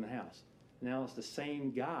and walked in the house. Now it's the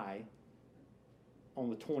same guy on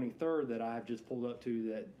the 23rd that I've just pulled up to,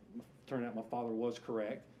 that turned out my father was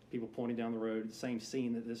correct. People pointing down the road, the same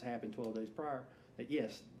scene that this happened 12 days prior, that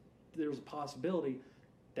yes, there was a possibility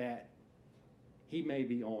that he may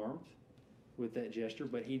be armed with that gesture,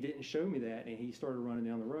 but he didn't show me that, and he started running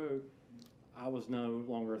down the road. I was no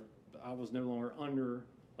longer under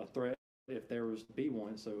a threat if there was to be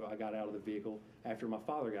one, so I got out of the vehicle after my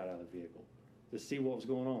father got out of the vehicle to see what was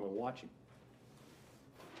going on and watch him.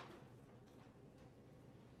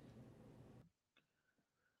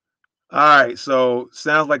 All right, so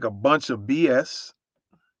sounds like a bunch of BS.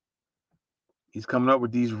 He's coming up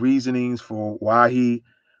with these reasonings for why he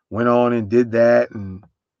went on and did that, and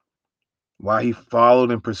why he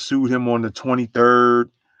followed and pursued him on the 23rd,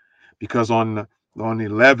 because on the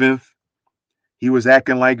 11th he was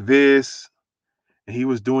acting like this and he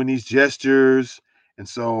was doing these gestures. And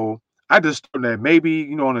so I just thought that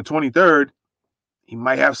maybe, on the 23rd he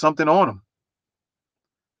might have something on him.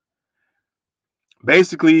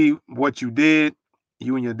 Basically, what you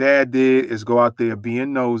and your dad did, is go out there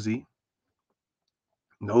being nosy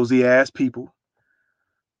ass people,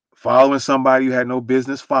 following somebody you had no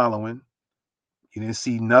business following. You didn't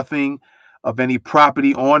see nothing of any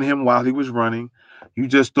property on him while he was running. You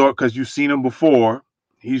just thought, because you've seen him before,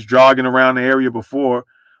 he's jogging around the area before,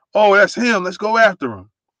 oh, that's him, let's go after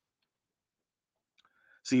him.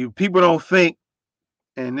 See, people don't think,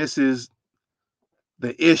 and this is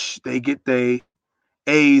the ish they get their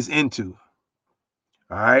A's into.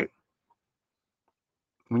 All right.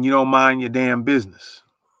 When you don't mind your damn business.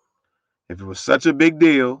 If it was such a big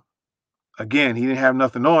deal, again, he didn't have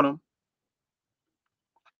nothing on him.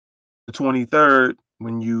 The 23rd,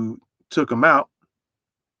 when you took him out.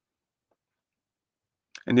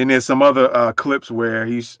 And then there's some other clips where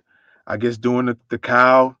he's, I guess, doing the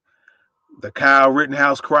Kyle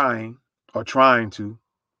Rittenhouse crying, or trying to.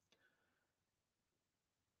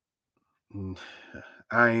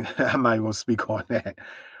 I'm not even gonna speak on that.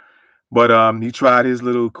 But he tried his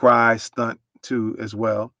little cry stunt too as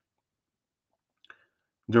well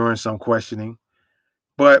during some questioning.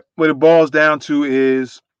 But what it boils down to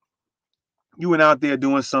is, you went out there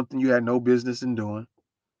doing something you had no business in doing.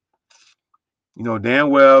 You know damn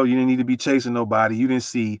well you didn't need to be chasing nobody. You didn't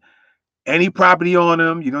see any property on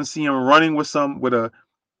him. You don't see him running with a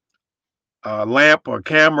lamp or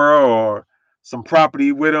camera or some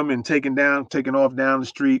property with him and taking off down the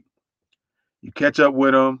street. You catch up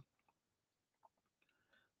with him.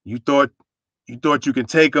 You thought you can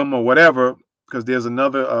take him or whatever, because there's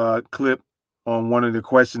another clip on one of the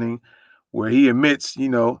questioning where he admits,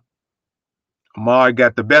 Ahmaud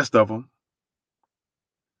got the best of him,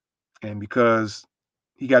 and because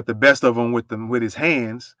he got the best of him with his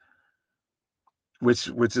hands, which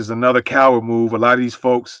is another coward move. A lot of these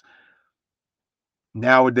folks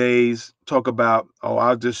nowadays talk about, oh,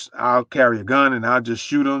 I'll carry a gun and I'll just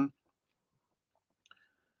shoot him.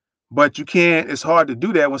 But you can't, it's hard to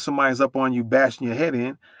do that when somebody's up on you bashing your head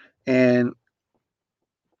in. And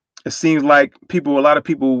it seems like a lot of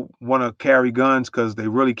people want to carry guns because they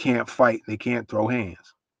really can't fight. They can't throw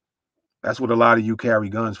hands. That's what a lot of you carry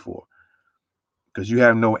guns for, because you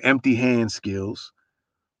have no empty hand skills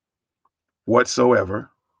whatsoever.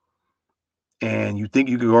 And you think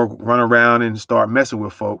you can go run around and start messing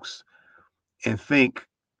with folks and think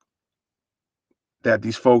that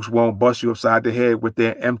these folks won't bust you upside the head with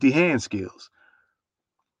their empty hand skills.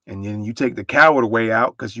 And then you take the coward way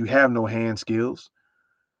out because you have no hand skills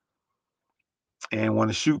and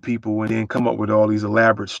want to shoot people, and then come up with all these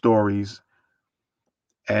elaborate stories.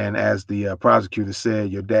 And as the prosecutor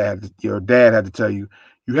said, your dad had to tell you,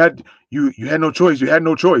 you had no choice. You had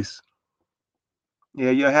no choice.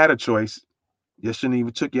 Yeah, you had a choice. You shouldn't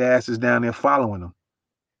even took your asses down there following them.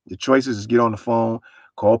 Your choices is get on the phone,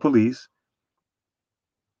 call police.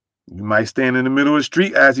 You might stand in the middle of the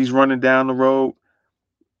street as he's running down the road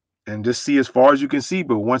and just see as far as you can see.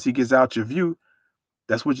 But once he gets out your view,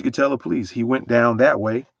 that's what you can tell the police. He went down that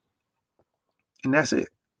way, and that's it.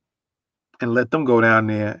 And let them go down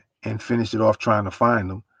there and finish it off trying to find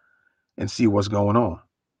them and see what's going on.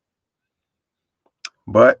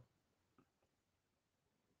 But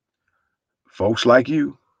folks like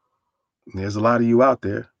you, there's a lot of you out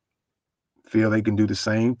there, feel they can do the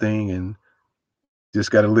same thing and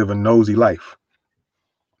just got to live a nosy life.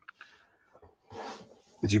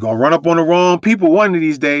 That you're going to run up on the wrong people one of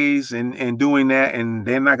these days and doing that, and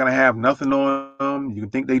they're not going to have nothing on them. You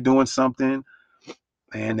think they're doing something,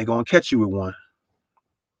 and they're going to catch you with one.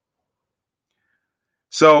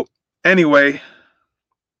 So anyway,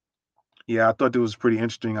 yeah, I thought it was pretty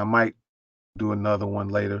interesting. I might do another one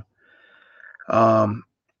later.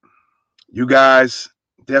 You guys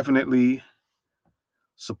definitely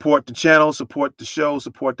support the channel, support the show,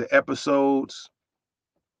 support the episodes.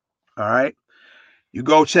 All right. You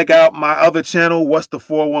go check out my other channel, What's the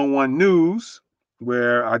 411 News,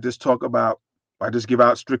 where I just give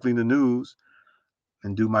out strictly the news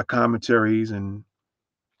and do my commentaries and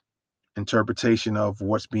interpretation of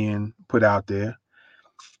what's being put out there.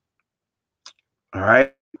 All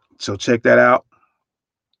right. So check that out.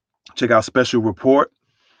 Check out Special Report.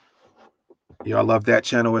 Y'all love that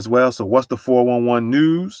channel as well. So What's the 411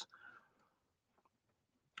 News?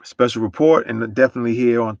 special report, and definitely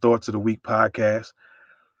here on Thoughts of the Week podcast,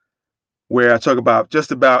 where I talk about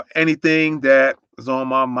just about anything that is on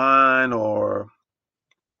my mind, or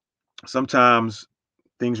sometimes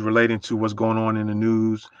things relating to what's going on in the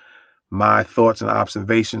news, my thoughts and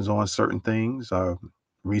observations on certain things,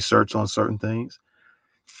 research on certain things.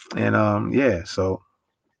 And yeah, so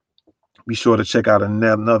be sure to check out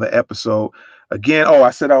another episode. Again, oh,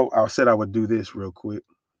 I said I would do this real quick.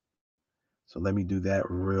 So let me do that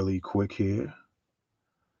really quick here.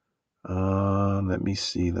 Let me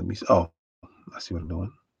see. Oh, I see what I'm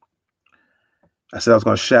doing. I said I was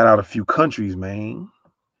going to shout out a few countries, man.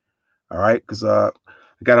 All right, because I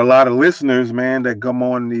got a lot of listeners, man, that come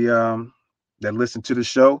on that listen to the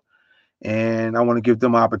show, and I want to give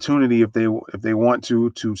them opportunity if they want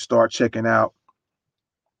to start checking out,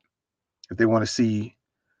 if they want to see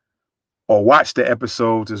or watch the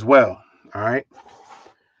episodes as well. All right.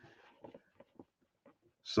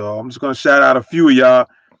 So I'm just gonna shout out a few of y'all,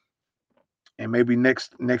 and maybe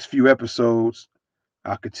next few episodes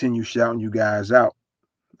I'll continue shouting you guys out.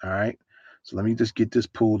 All right. So let me just get this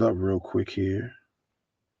pulled up real quick here.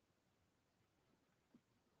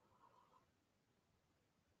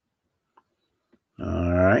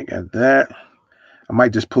 All right, got that. I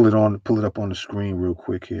might just pull it up on the screen real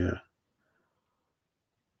quick here.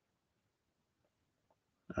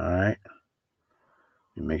 All right.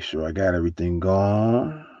 Let me make sure I got everything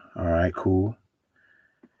going. All right, cool.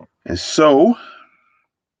 And so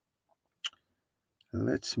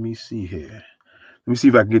let me see here. Let me see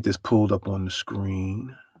if I can get this pulled up on the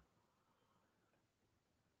screen.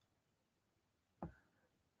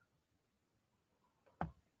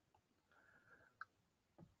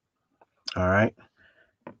 All right.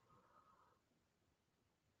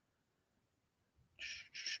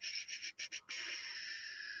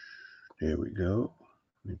 There we go.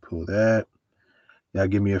 Let me pull that. Y'all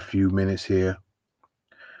give me a few minutes here.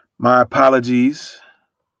 My apologies.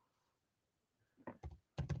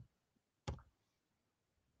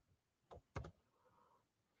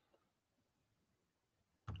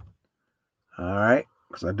 All right.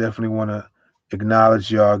 Because I definitely want to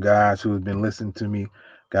acknowledge y'all guys who have been listening to me.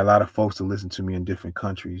 Got a lot of folks that listen to me in different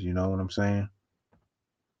countries. You know what I'm saying?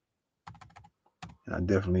 And I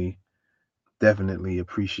definitely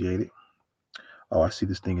appreciate it. Oh, I see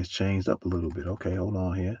this thing has changed up a little bit. Okay, hold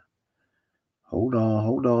on here. Hold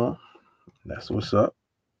on. That's what's up.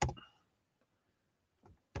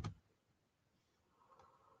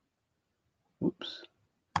 Oops.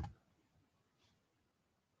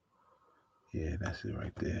 Yeah, that's it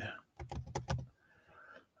right there.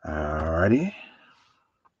 Alrighty.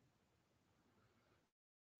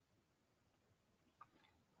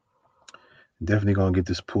 Definitely gonna get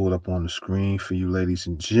this pulled up on the screen for you ladies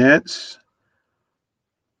and gents.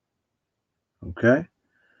 Okay.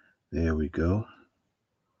 There we go.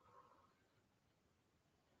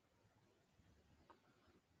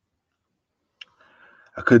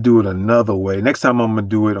 I could do it another way. Next time I'm gonna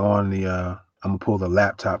do it on the I'm gonna pull the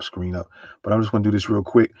laptop screen up. But I'm just gonna do this real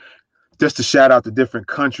quick. Just to shout out the different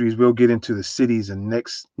countries. We'll get into the cities in the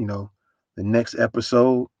next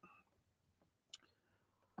episode.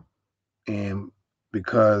 And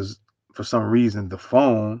because for some reason the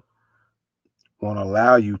phone won't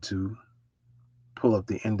allow you to pull up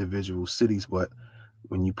the individual cities, but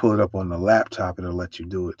when you pull it up on the laptop, it'll let you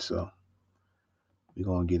do it. So we're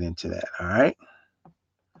gonna get into that. All right.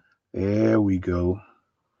 There we go.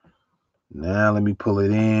 Now let me pull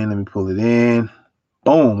it in.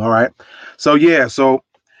 Boom. All right. So yeah, so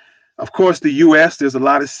of course the US, there's a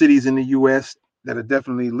lot of cities in the US that are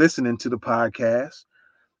definitely listening to the podcast.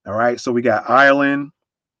 All right. So we got Ireland,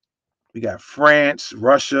 we got France,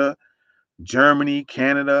 Russia, Germany,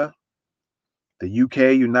 Canada, the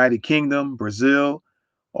UK, United Kingdom, Brazil,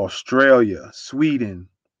 Australia, Sweden,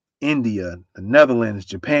 India, the Netherlands,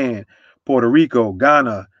 Japan, Puerto Rico,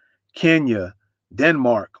 Ghana, Kenya,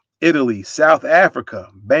 Denmark, Italy, South Africa,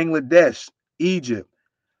 Bangladesh, Egypt,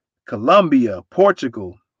 Colombia,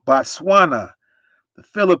 Portugal, Botswana, the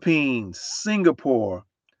Philippines, Singapore,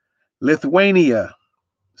 Lithuania,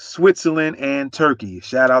 Switzerland, and Turkey.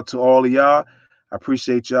 Shout out to all of y'all. I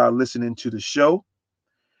appreciate y'all listening to the show.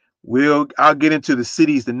 I'll get into the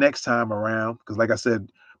cities the next time around because, like I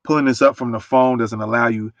said, pulling this up from the phone doesn't allow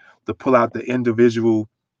you to pull out the individual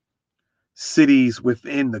cities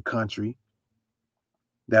within the country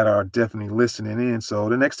that are definitely listening in. So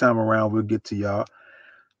the next time around, we'll get to y'all.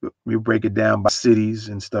 We'll break it down by cities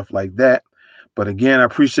and stuff like that. But again, I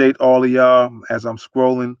appreciate all of y'all as I'm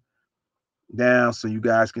scrolling down so you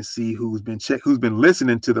guys can see who's been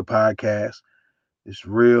listening to the podcast. It's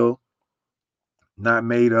real, not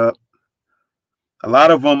made up. A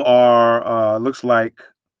lot of them are looks like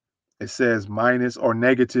it says minus or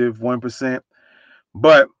negative 1%.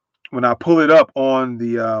 But when I pull it up on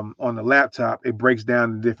the laptop, it breaks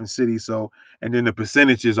down the different cities. So and then the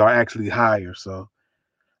percentages are actually higher. So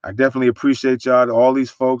I definitely appreciate y'all, all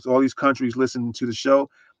these folks, all these countries listening to the show.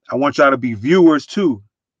 I want y'all to be viewers too.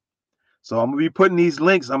 So I'm gonna be putting these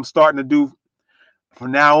links. I'm starting to do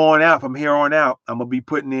from now on out, from here on out. I'm gonna be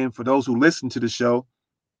putting in for those who listen to the show.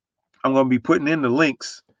 I'm gonna be putting in the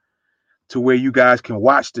links to where you guys can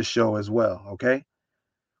watch the show as well. Okay,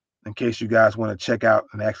 in case you guys want to check out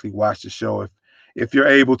and actually watch the show, if you're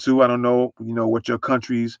able to. I don't know, what your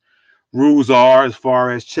country's rules are as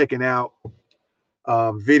far as checking out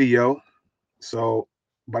video. So,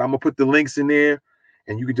 but I'm gonna put the links in there,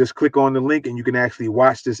 and you can just click on the link, and you can actually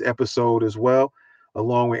watch this episode as well,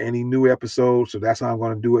 along with any new episodes. So that's how I'm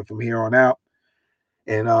gonna do it from here on out.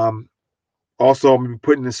 And also, I'm gonna be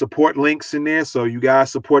putting the support links in there, so you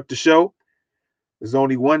guys support the show. There's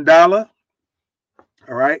only $1.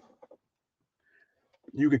 All right.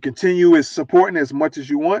 You can continue as supporting as much as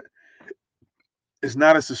you want. It's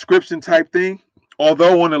not a subscription type thing.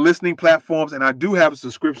 Although on the listening platforms, and I do have a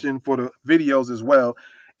subscription for the videos as well.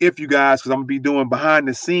 If you guys, because I'm gonna be doing behind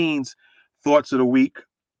the scenes thoughts of the week,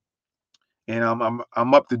 and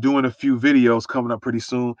I'm up to doing a few videos coming up pretty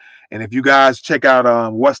soon. And if you guys check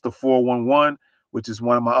out What's the 411, which is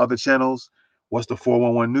one of my other channels, What's the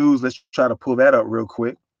 411 News. Let's try to pull that up real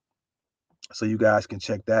quick so you guys can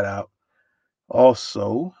check that out.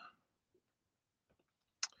 Also,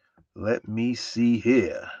 let me see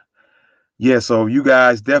here. Yeah, so you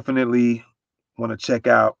guys definitely want to check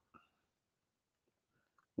out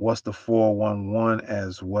What's the 411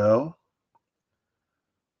 as well.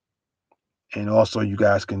 And also you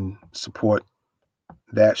guys can support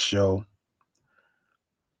that show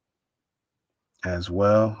as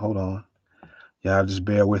well. Hold on. Y'all just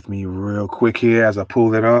bear with me real quick here as I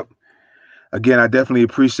pull it up. Again, I definitely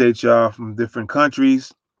appreciate y'all from different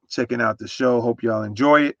countries checking out the show. Hope y'all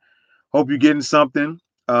enjoy it. Hope you're getting something.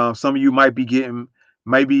 Some of you might be getting,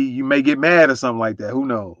 maybe you may get mad or something like that. Who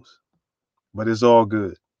knows? But it's all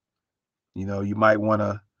good. You might want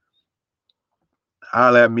to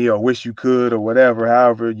holler at me or wish you could or whatever,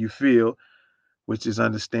 however you feel, which is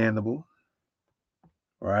understandable,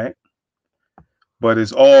 right? But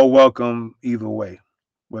it's all welcome either way.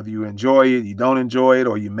 Whether you enjoy it, you don't enjoy it,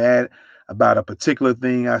 or you're mad about a particular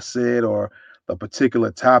thing I said or a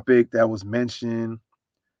particular topic that was mentioned,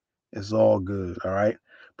 it's all good, all right?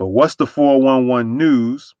 But What's the 411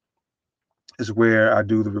 News is where I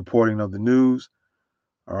do the reporting of the news,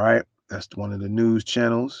 all right? That's one of the news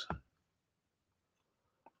channels.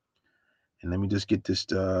 And let me just get this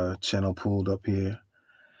channel pulled up here.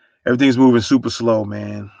 Everything's moving super slow,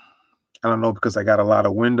 man. I don't know, because I got a lot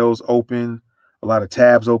of windows open, a lot of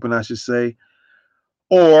tabs open, I should say.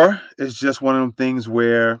 Or it's just one of them things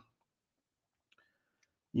where,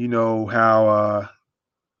 you know how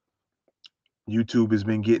YouTube has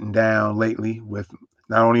been getting down lately with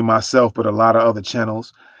not only myself, but a lot of other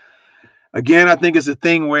channels. Again, I think it's a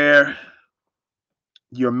thing where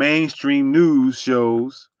your mainstream news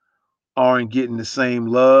shows aren't getting the same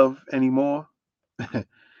love anymore.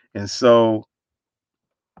 And so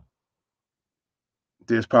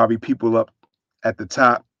there's probably people up at the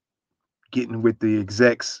top getting with the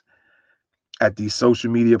execs at these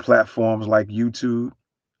social media platforms like YouTube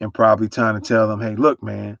and probably trying to tell them, hey, look,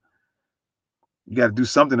 man, you got to do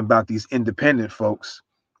something about these independent folks,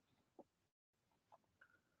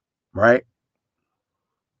 right?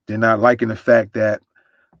 They're not liking the fact that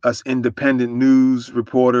us independent news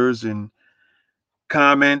reporters and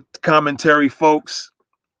commentary folks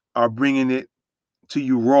are bringing it to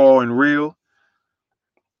you raw and real.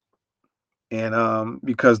 And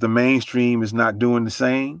because the mainstream is not doing the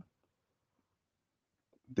same,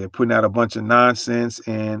 they're putting out a bunch of nonsense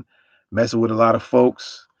and messing with a lot of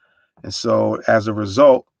folks. And so as a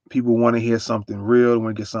result, people want to hear something real,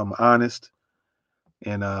 want to get something honest.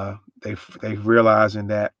 And they realizing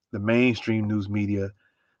that the mainstream news media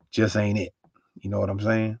just ain't it. You know what I'm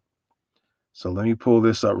saying? So let me pull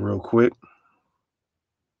this up real quick.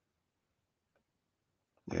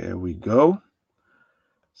 There we go.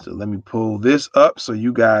 So let me pull this up so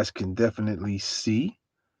you guys can definitely see.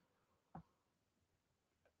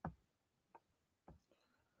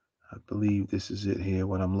 I believe this is it here,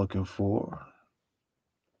 what I'm looking for.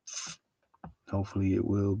 Hopefully it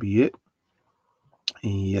will be it.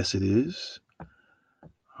 And yes, it is.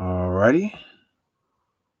 Alrighty.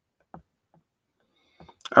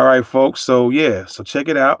 All right, folks. So yeah, so check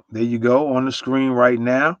it out. There you go on the screen right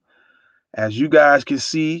now. As you guys can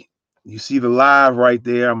see, you see the live right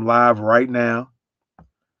there. I'm live right now.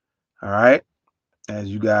 All right. As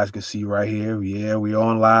you guys can see right here, yeah, we're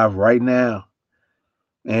on live right now.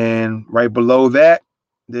 And right below that,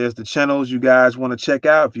 there's the channels you guys want to check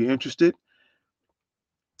out if you're interested.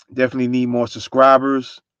 Definitely need more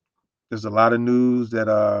subscribers. There's a lot of news that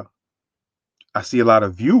I see a lot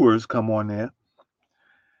of viewers come on there,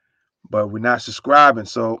 but we're not subscribing.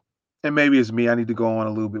 So, and maybe it's me. I need to go on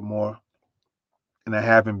a little bit more, and I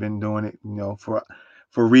haven't been doing it,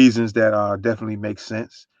 for reasons that definitely make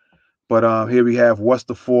sense. But here we have what's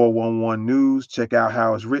the 411 news. Check out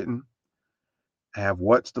how it's written. I have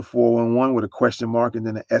what's the 411 with a question mark and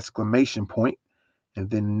then an exclamation point, and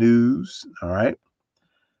then news. All right.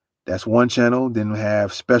 That's one channel. Then we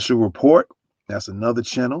have special report. That's another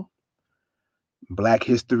channel. Black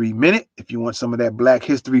History Minute. If you want some of that Black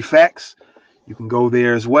History facts, you can go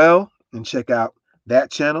there as well and check out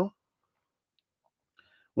that channel.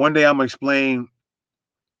 One day I'm going to explain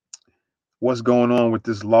what's going on with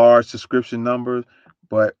this large subscription number,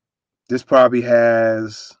 but this probably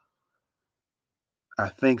has, I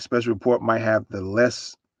think Special Report might have the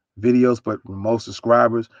less videos, but most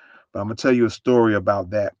subscribers. But I'm going to tell you a story about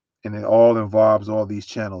that, and it all involves all these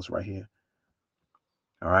channels right here.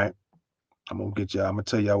 All right. I'm going to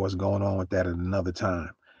tell y'all what's going on with that at another time.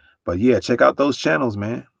 But yeah, check out those channels,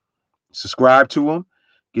 man. Subscribe to them.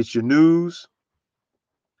 Get your news.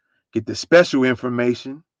 Get the special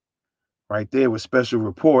information right there with Special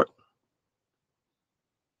Report.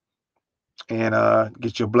 And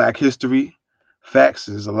get your Black History facts.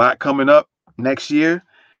 There's a lot coming up next year.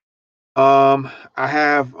 I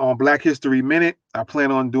have on Black History Minute, I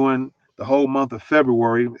plan on doing the whole month of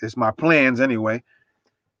February. It's my plans anyway.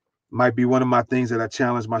 Might be one of my things that I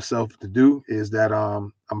challenge myself to do is that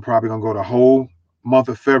I'm probably gonna go the whole month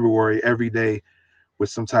of February every day with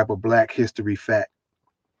some type of Black History fact.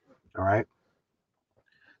 All right.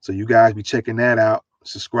 So you guys be checking that out.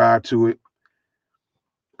 Subscribe to it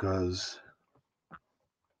because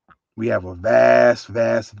we have a vast,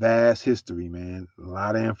 vast, vast history, man. A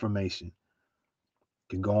lot of information.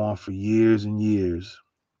 Can go on for years and years.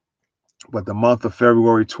 But the month of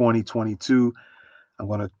February 2022, I'm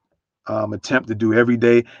going to attempt to do every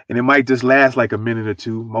day. And it might just last like a minute or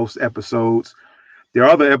two, most episodes. There are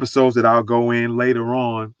other episodes that I'll go in later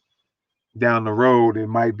on down the road. It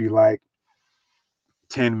might be like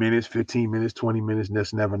 10 minutes, 15 minutes, 20 minutes,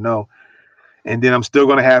 just never know. And then I'm still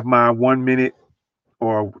going to have my 1 minute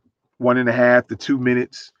or 1.5 to 2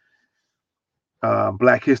 minutes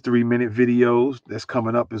Black History Minute videos that's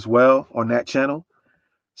coming up as well on that channel.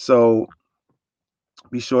 So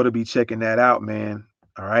be sure to be checking that out, man.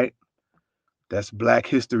 All right. That's Black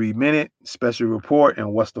History Minute, Special Report,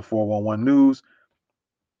 and What's the 411 News.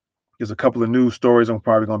 There's a couple of news stories I'm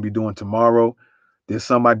probably going to be doing tomorrow. There's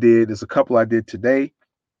a couple I did today.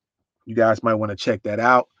 You guys might want to check that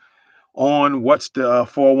out on What's the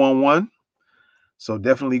 411. So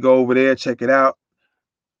definitely go over there, check it out.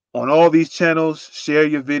 On all these channels, share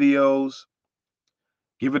your videos,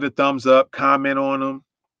 give it a thumbs up, comment on them.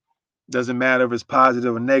 Doesn't matter if it's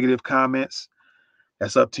positive or negative comments.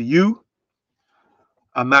 That's up to you.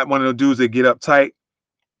 I'm not one of those dudes that get uptight.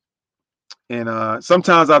 And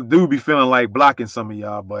sometimes I do be feeling like blocking some of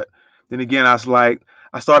y'all. But then again, I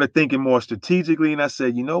started thinking more strategically. And I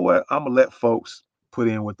said, you know what? I'm going to let folks put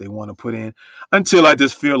in what they want to put in until I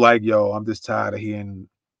just feel like, I'm just tired of hearing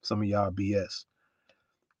some of y'all BS.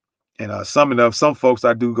 And some folks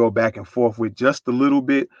I do go back and forth with just a little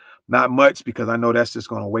bit, not much, because I know that's just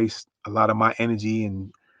going to waste a lot of my energy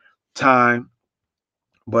and time.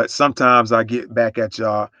 But sometimes I get back at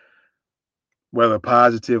y'all, whether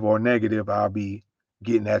positive or negative, I'll be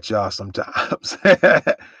getting at y'all sometimes,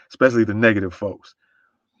 especially the negative folks,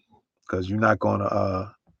 because you're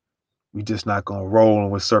just not gonna roll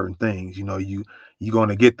with certain things. You're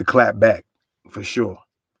gonna get the clap back for sure.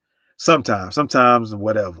 Sometimes,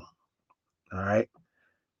 whatever. All right,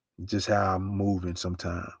 just how I'm moving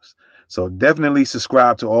sometimes. So definitely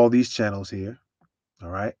subscribe to all these channels here. All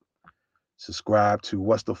right, subscribe to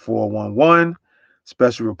What's the 411,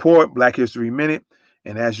 Special Report, Black History Minute.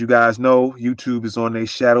 And as you guys know, YouTube is on a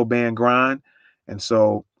shadow ban grind. And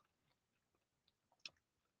so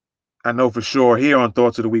I know for sure here on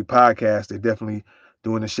Thoughts of the Week podcast, they're definitely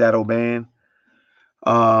doing a shadow ban.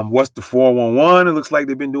 What's the 411? It looks like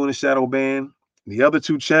they've been doing a shadow ban. The other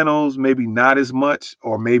two channels, maybe not as much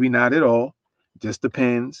or maybe not at all. Just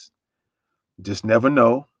depends. Just never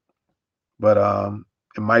know. But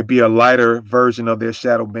it might be a lighter version of their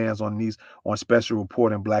shadow bans on Special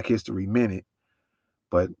Report and Black History Minute.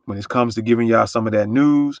 But when it comes to giving y'all some of that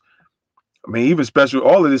news, I mean, even special,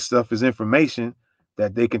 all of this stuff is information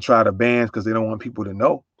that they can try to ban because they don't want people to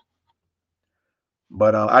know.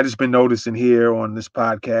 But I just been noticing here on this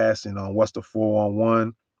podcast and on What's the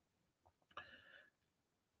 411,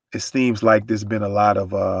 it seems like there's been a lot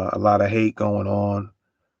of hate going on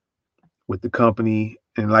with the company.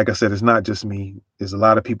 And like I said, it's not just me. There's a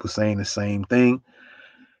lot of people saying the same thing.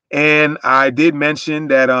 And I did mention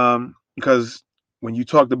that because when you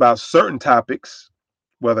talked about certain topics,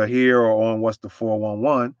 whether here or on What's the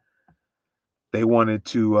 411, they wanted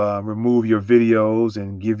to remove your videos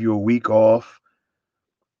and give you a week off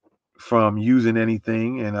from using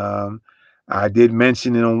anything. And I did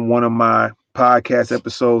mention in one of my podcast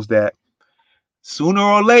episodes that sooner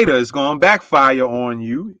or later it's going to backfire on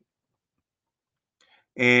you.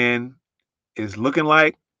 And it's looking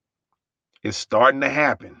like it's starting to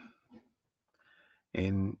happen.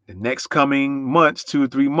 In the next coming months, 2 or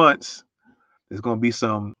 3 months, there's going to be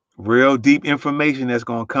some real deep information that's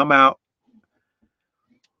going to come out.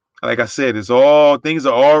 Like I said, things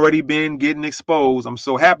are already been getting exposed. I'm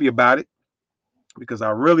so happy about it because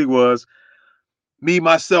I really was me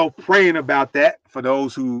myself praying about that for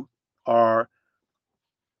those who are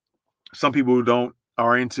some people who don't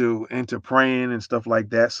are into praying and stuff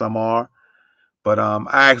like that. Some are, but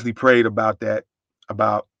I actually prayed about that,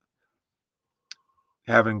 about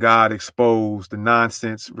having God expose the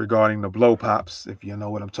nonsense regarding the blow pops, if you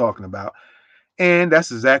know what I'm talking about. And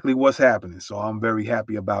that's exactly what's happening. So I'm very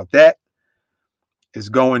happy about that. It's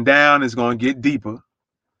going down. It's going to get deeper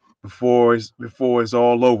before it's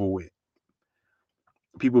all over with.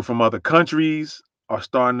 People from other countries are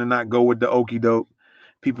starting to not go with the okey doke.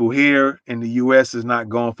 People here in the U.S. is not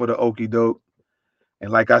going for the okey doke.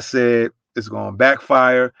 And like I said, it's going to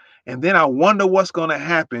backfire. And then I wonder what's going to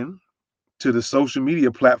happen to the social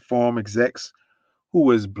media platform execs who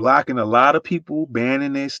is blocking a lot of people,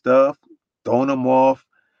 banning their stuff, throwing them off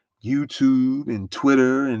YouTube and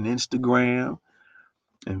Twitter and Instagram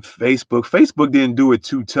and Facebook. Facebook didn't do it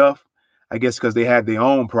too tough, I guess, because they had their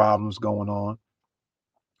own problems going on.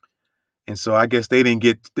 And so I guess they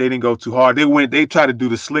didn't go too hard. They tried to do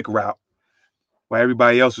the slick route while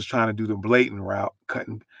everybody else was trying to do the blatant route,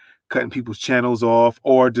 cutting people's channels off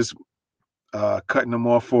or just cutting them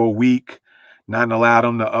off for a week, not allow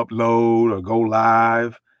them to upload or go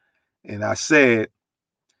live. And I said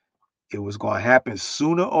it was going to happen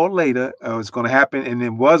sooner or later. It was going to happen, and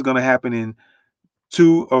it was going to happen in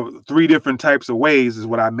 2 or 3 different types of ways, is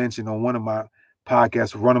what I mentioned on one of my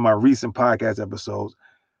recent podcast episodes.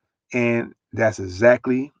 And that's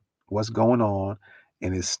exactly what's going on.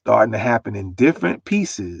 And it's starting to happen in different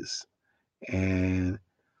pieces. And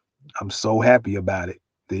I'm so happy about it.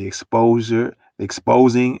 The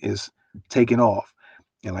exposing is taking off.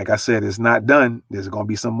 And like I said, it's not done. There's going to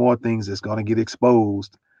be some more things that's going to get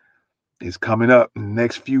exposed. It's coming up in the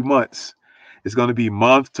next few months. It's going to be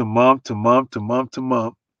month to month to month to month to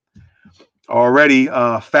month. Already,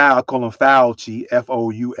 call him Fauci,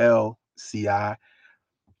 Foulci.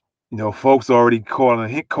 Folks already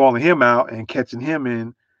calling him out and catching him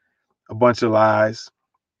in a bunch of lies.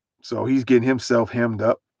 So he's getting himself hemmed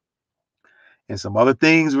up. And some other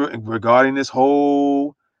things regarding this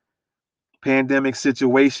whole pandemic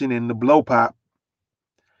situation and the blow pop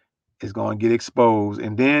is going to get exposed.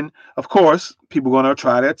 And then, of course, people are going to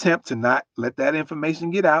try to attempt to not let that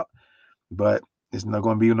information get out, but there's not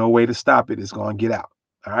going to be no way to stop it. It's going to get out.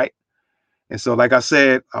 All right. And so, like I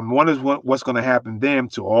said, I'm wondering what's going to happen then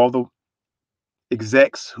to all the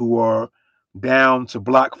execs who are down to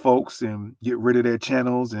block folks and get rid of their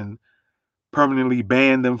channels and permanently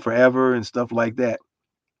ban them forever and stuff like that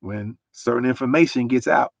when certain information gets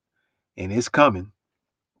out, and it's coming.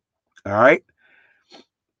 All right.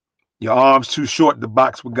 Your arm's too short to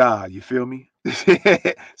box with God. You feel me?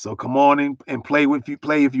 So come on and play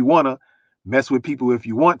if you want to, mess with people if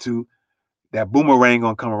you want to. That boomerang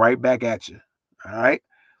gonna come right back at you. All right.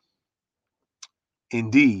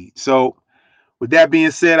 Indeed. So with that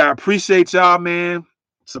being said, I appreciate y'all, man.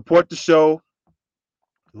 Support the show.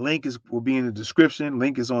 Link will be in the description.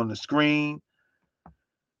 Link is on the screen.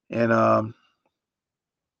 And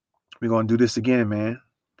we're gonna do this again, man,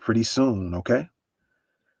 pretty soon, okay?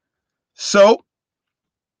 So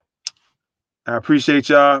I appreciate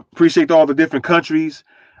y'all. Appreciate all the different countries.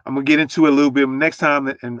 I'm gonna get into it a little bit next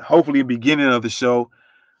time, and hopefully the beginning of the show,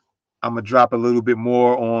 I'm gonna drop a little bit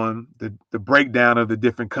more on the breakdown of the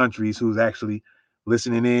different countries who's actually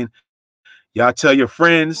listening in. Y'all tell your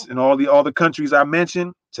friends in all the countries I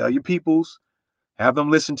mentioned. Tell your peoples, have them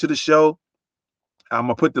listen to the show. I'm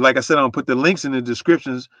gonna like I said, I'm gonna put the links in the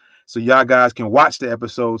descriptions so y'all guys can watch the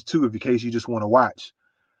episodes too, in case you just want to watch.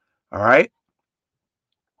 All right.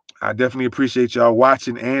 I definitely appreciate y'all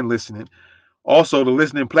watching and listening. Also, the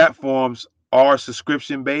listening platforms are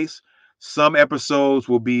subscription based. Some episodes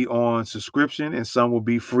will be on subscription and some will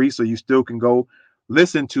be free, so you still can go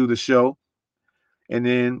listen to the show. And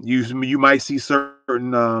then you might see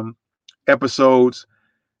certain episodes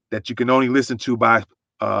that you can only listen to by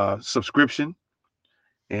subscription.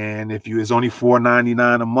 And if you it's only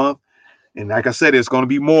 $4.99 a month. And like I said, it's going to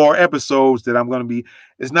be more episodes that I'm going to be.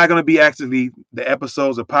 It's not going to be actually the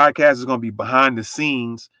episodes of podcasts. It's going to be behind the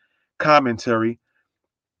scenes commentary.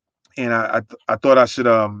 And I thought I should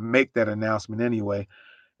make that announcement anyway.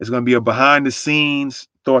 It's going to be a behind the scenes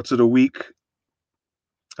thoughts of the week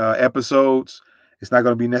episodes. It's not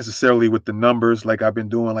going to be necessarily with the numbers like I've been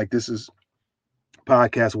doing. Like this is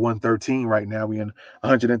podcast 113 right now. We're in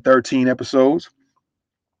 113 episodes.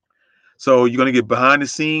 So you're going to get behind the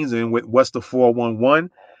scenes and with what's the 411.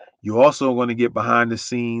 You're also going to get behind the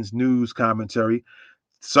scenes news commentary,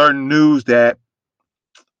 certain news that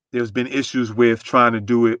there's been issues with trying to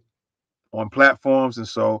do it on platforms. And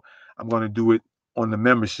so I'm going to do it on the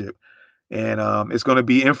membership. And it's going to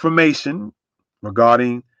be information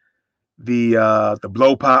regarding the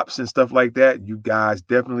blow pops and stuff like that. You guys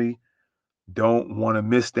definitely don't want to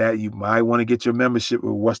miss that. You might want to get your membership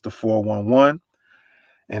with what's the 411.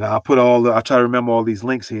 And I'll try to remember all these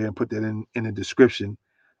links here and put that in the description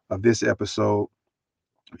of this episode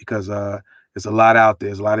because there's a lot out there.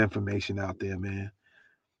 There's a lot of information out there, man,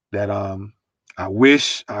 that I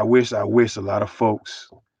wish a lot of folks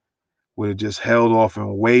would have just held off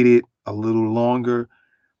and waited a little longer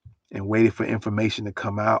and waited for information to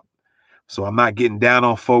come out. So I'm not getting down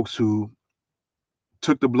on folks who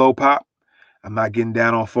took the blow pop. I'm not getting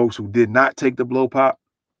down on folks who did not take the blow pop.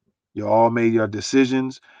 You all made your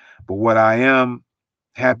decisions. But what I am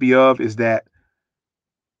happy of is that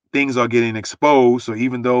things are getting exposed. So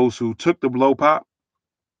even those who took the blow pop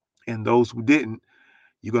and those who didn't,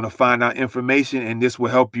 you're going to find out information, and this will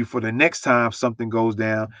help you for the next time something goes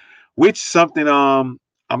down, which something I'm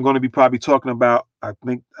going to be probably talking about, I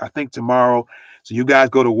think tomorrow. So you guys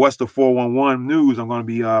go to What's the 411 News. I'm going to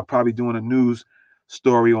be probably doing a news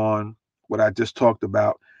story on what I just talked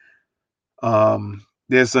about.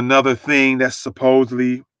 There's another thing that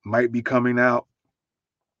supposedly might be coming out,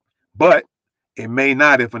 but it may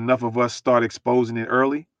not if enough of us start exposing it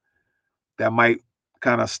early. That might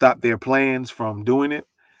kind of stop their plans from doing it.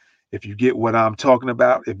 If you get what I'm talking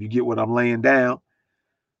about, if you get what I'm laying down,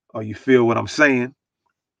 or you feel what I'm saying.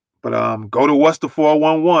 But go to What's the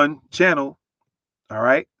 411 channel, all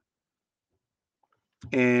right?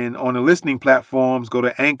 And on the listening platforms, go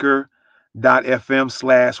to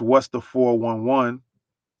anchor.fm/what's the 411.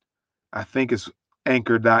 I think it's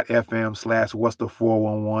anchor.fm/what's the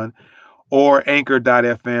 411 or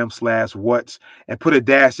anchor.fm/what's and put a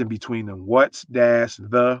dash in between them. What's dash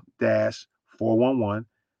the dash 411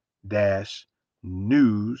 dash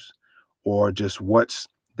news or just what's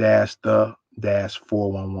dash the dash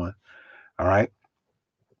 411. All right.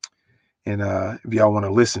 And if y'all want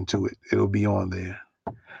to listen to it, it'll be on there.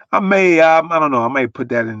 I don't know. I may put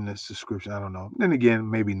that in the description. I don't know. Then again,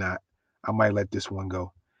 maybe not. I might let this one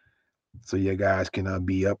go. So you guys can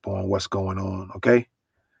be up on what's going on. Okay.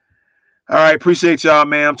 All right. Appreciate y'all,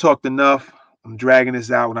 man. I'm talked enough. I'm dragging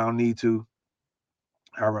this out when I don't need to.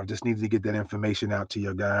 All right. Just needed to get that information out to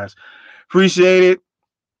you guys. Appreciate it.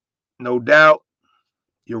 No doubt.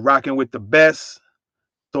 You're rocking with the best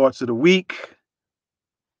thoughts of the week.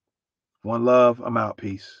 One love. I'm out.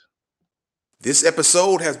 Peace. This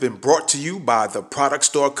episode has been brought to you by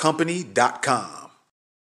theproductstorecompany.com.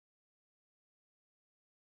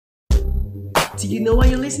 Do you know what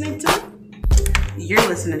you're listening to? You're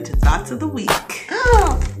listening to Thoughts of the Week.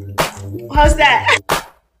 Oh, how's that?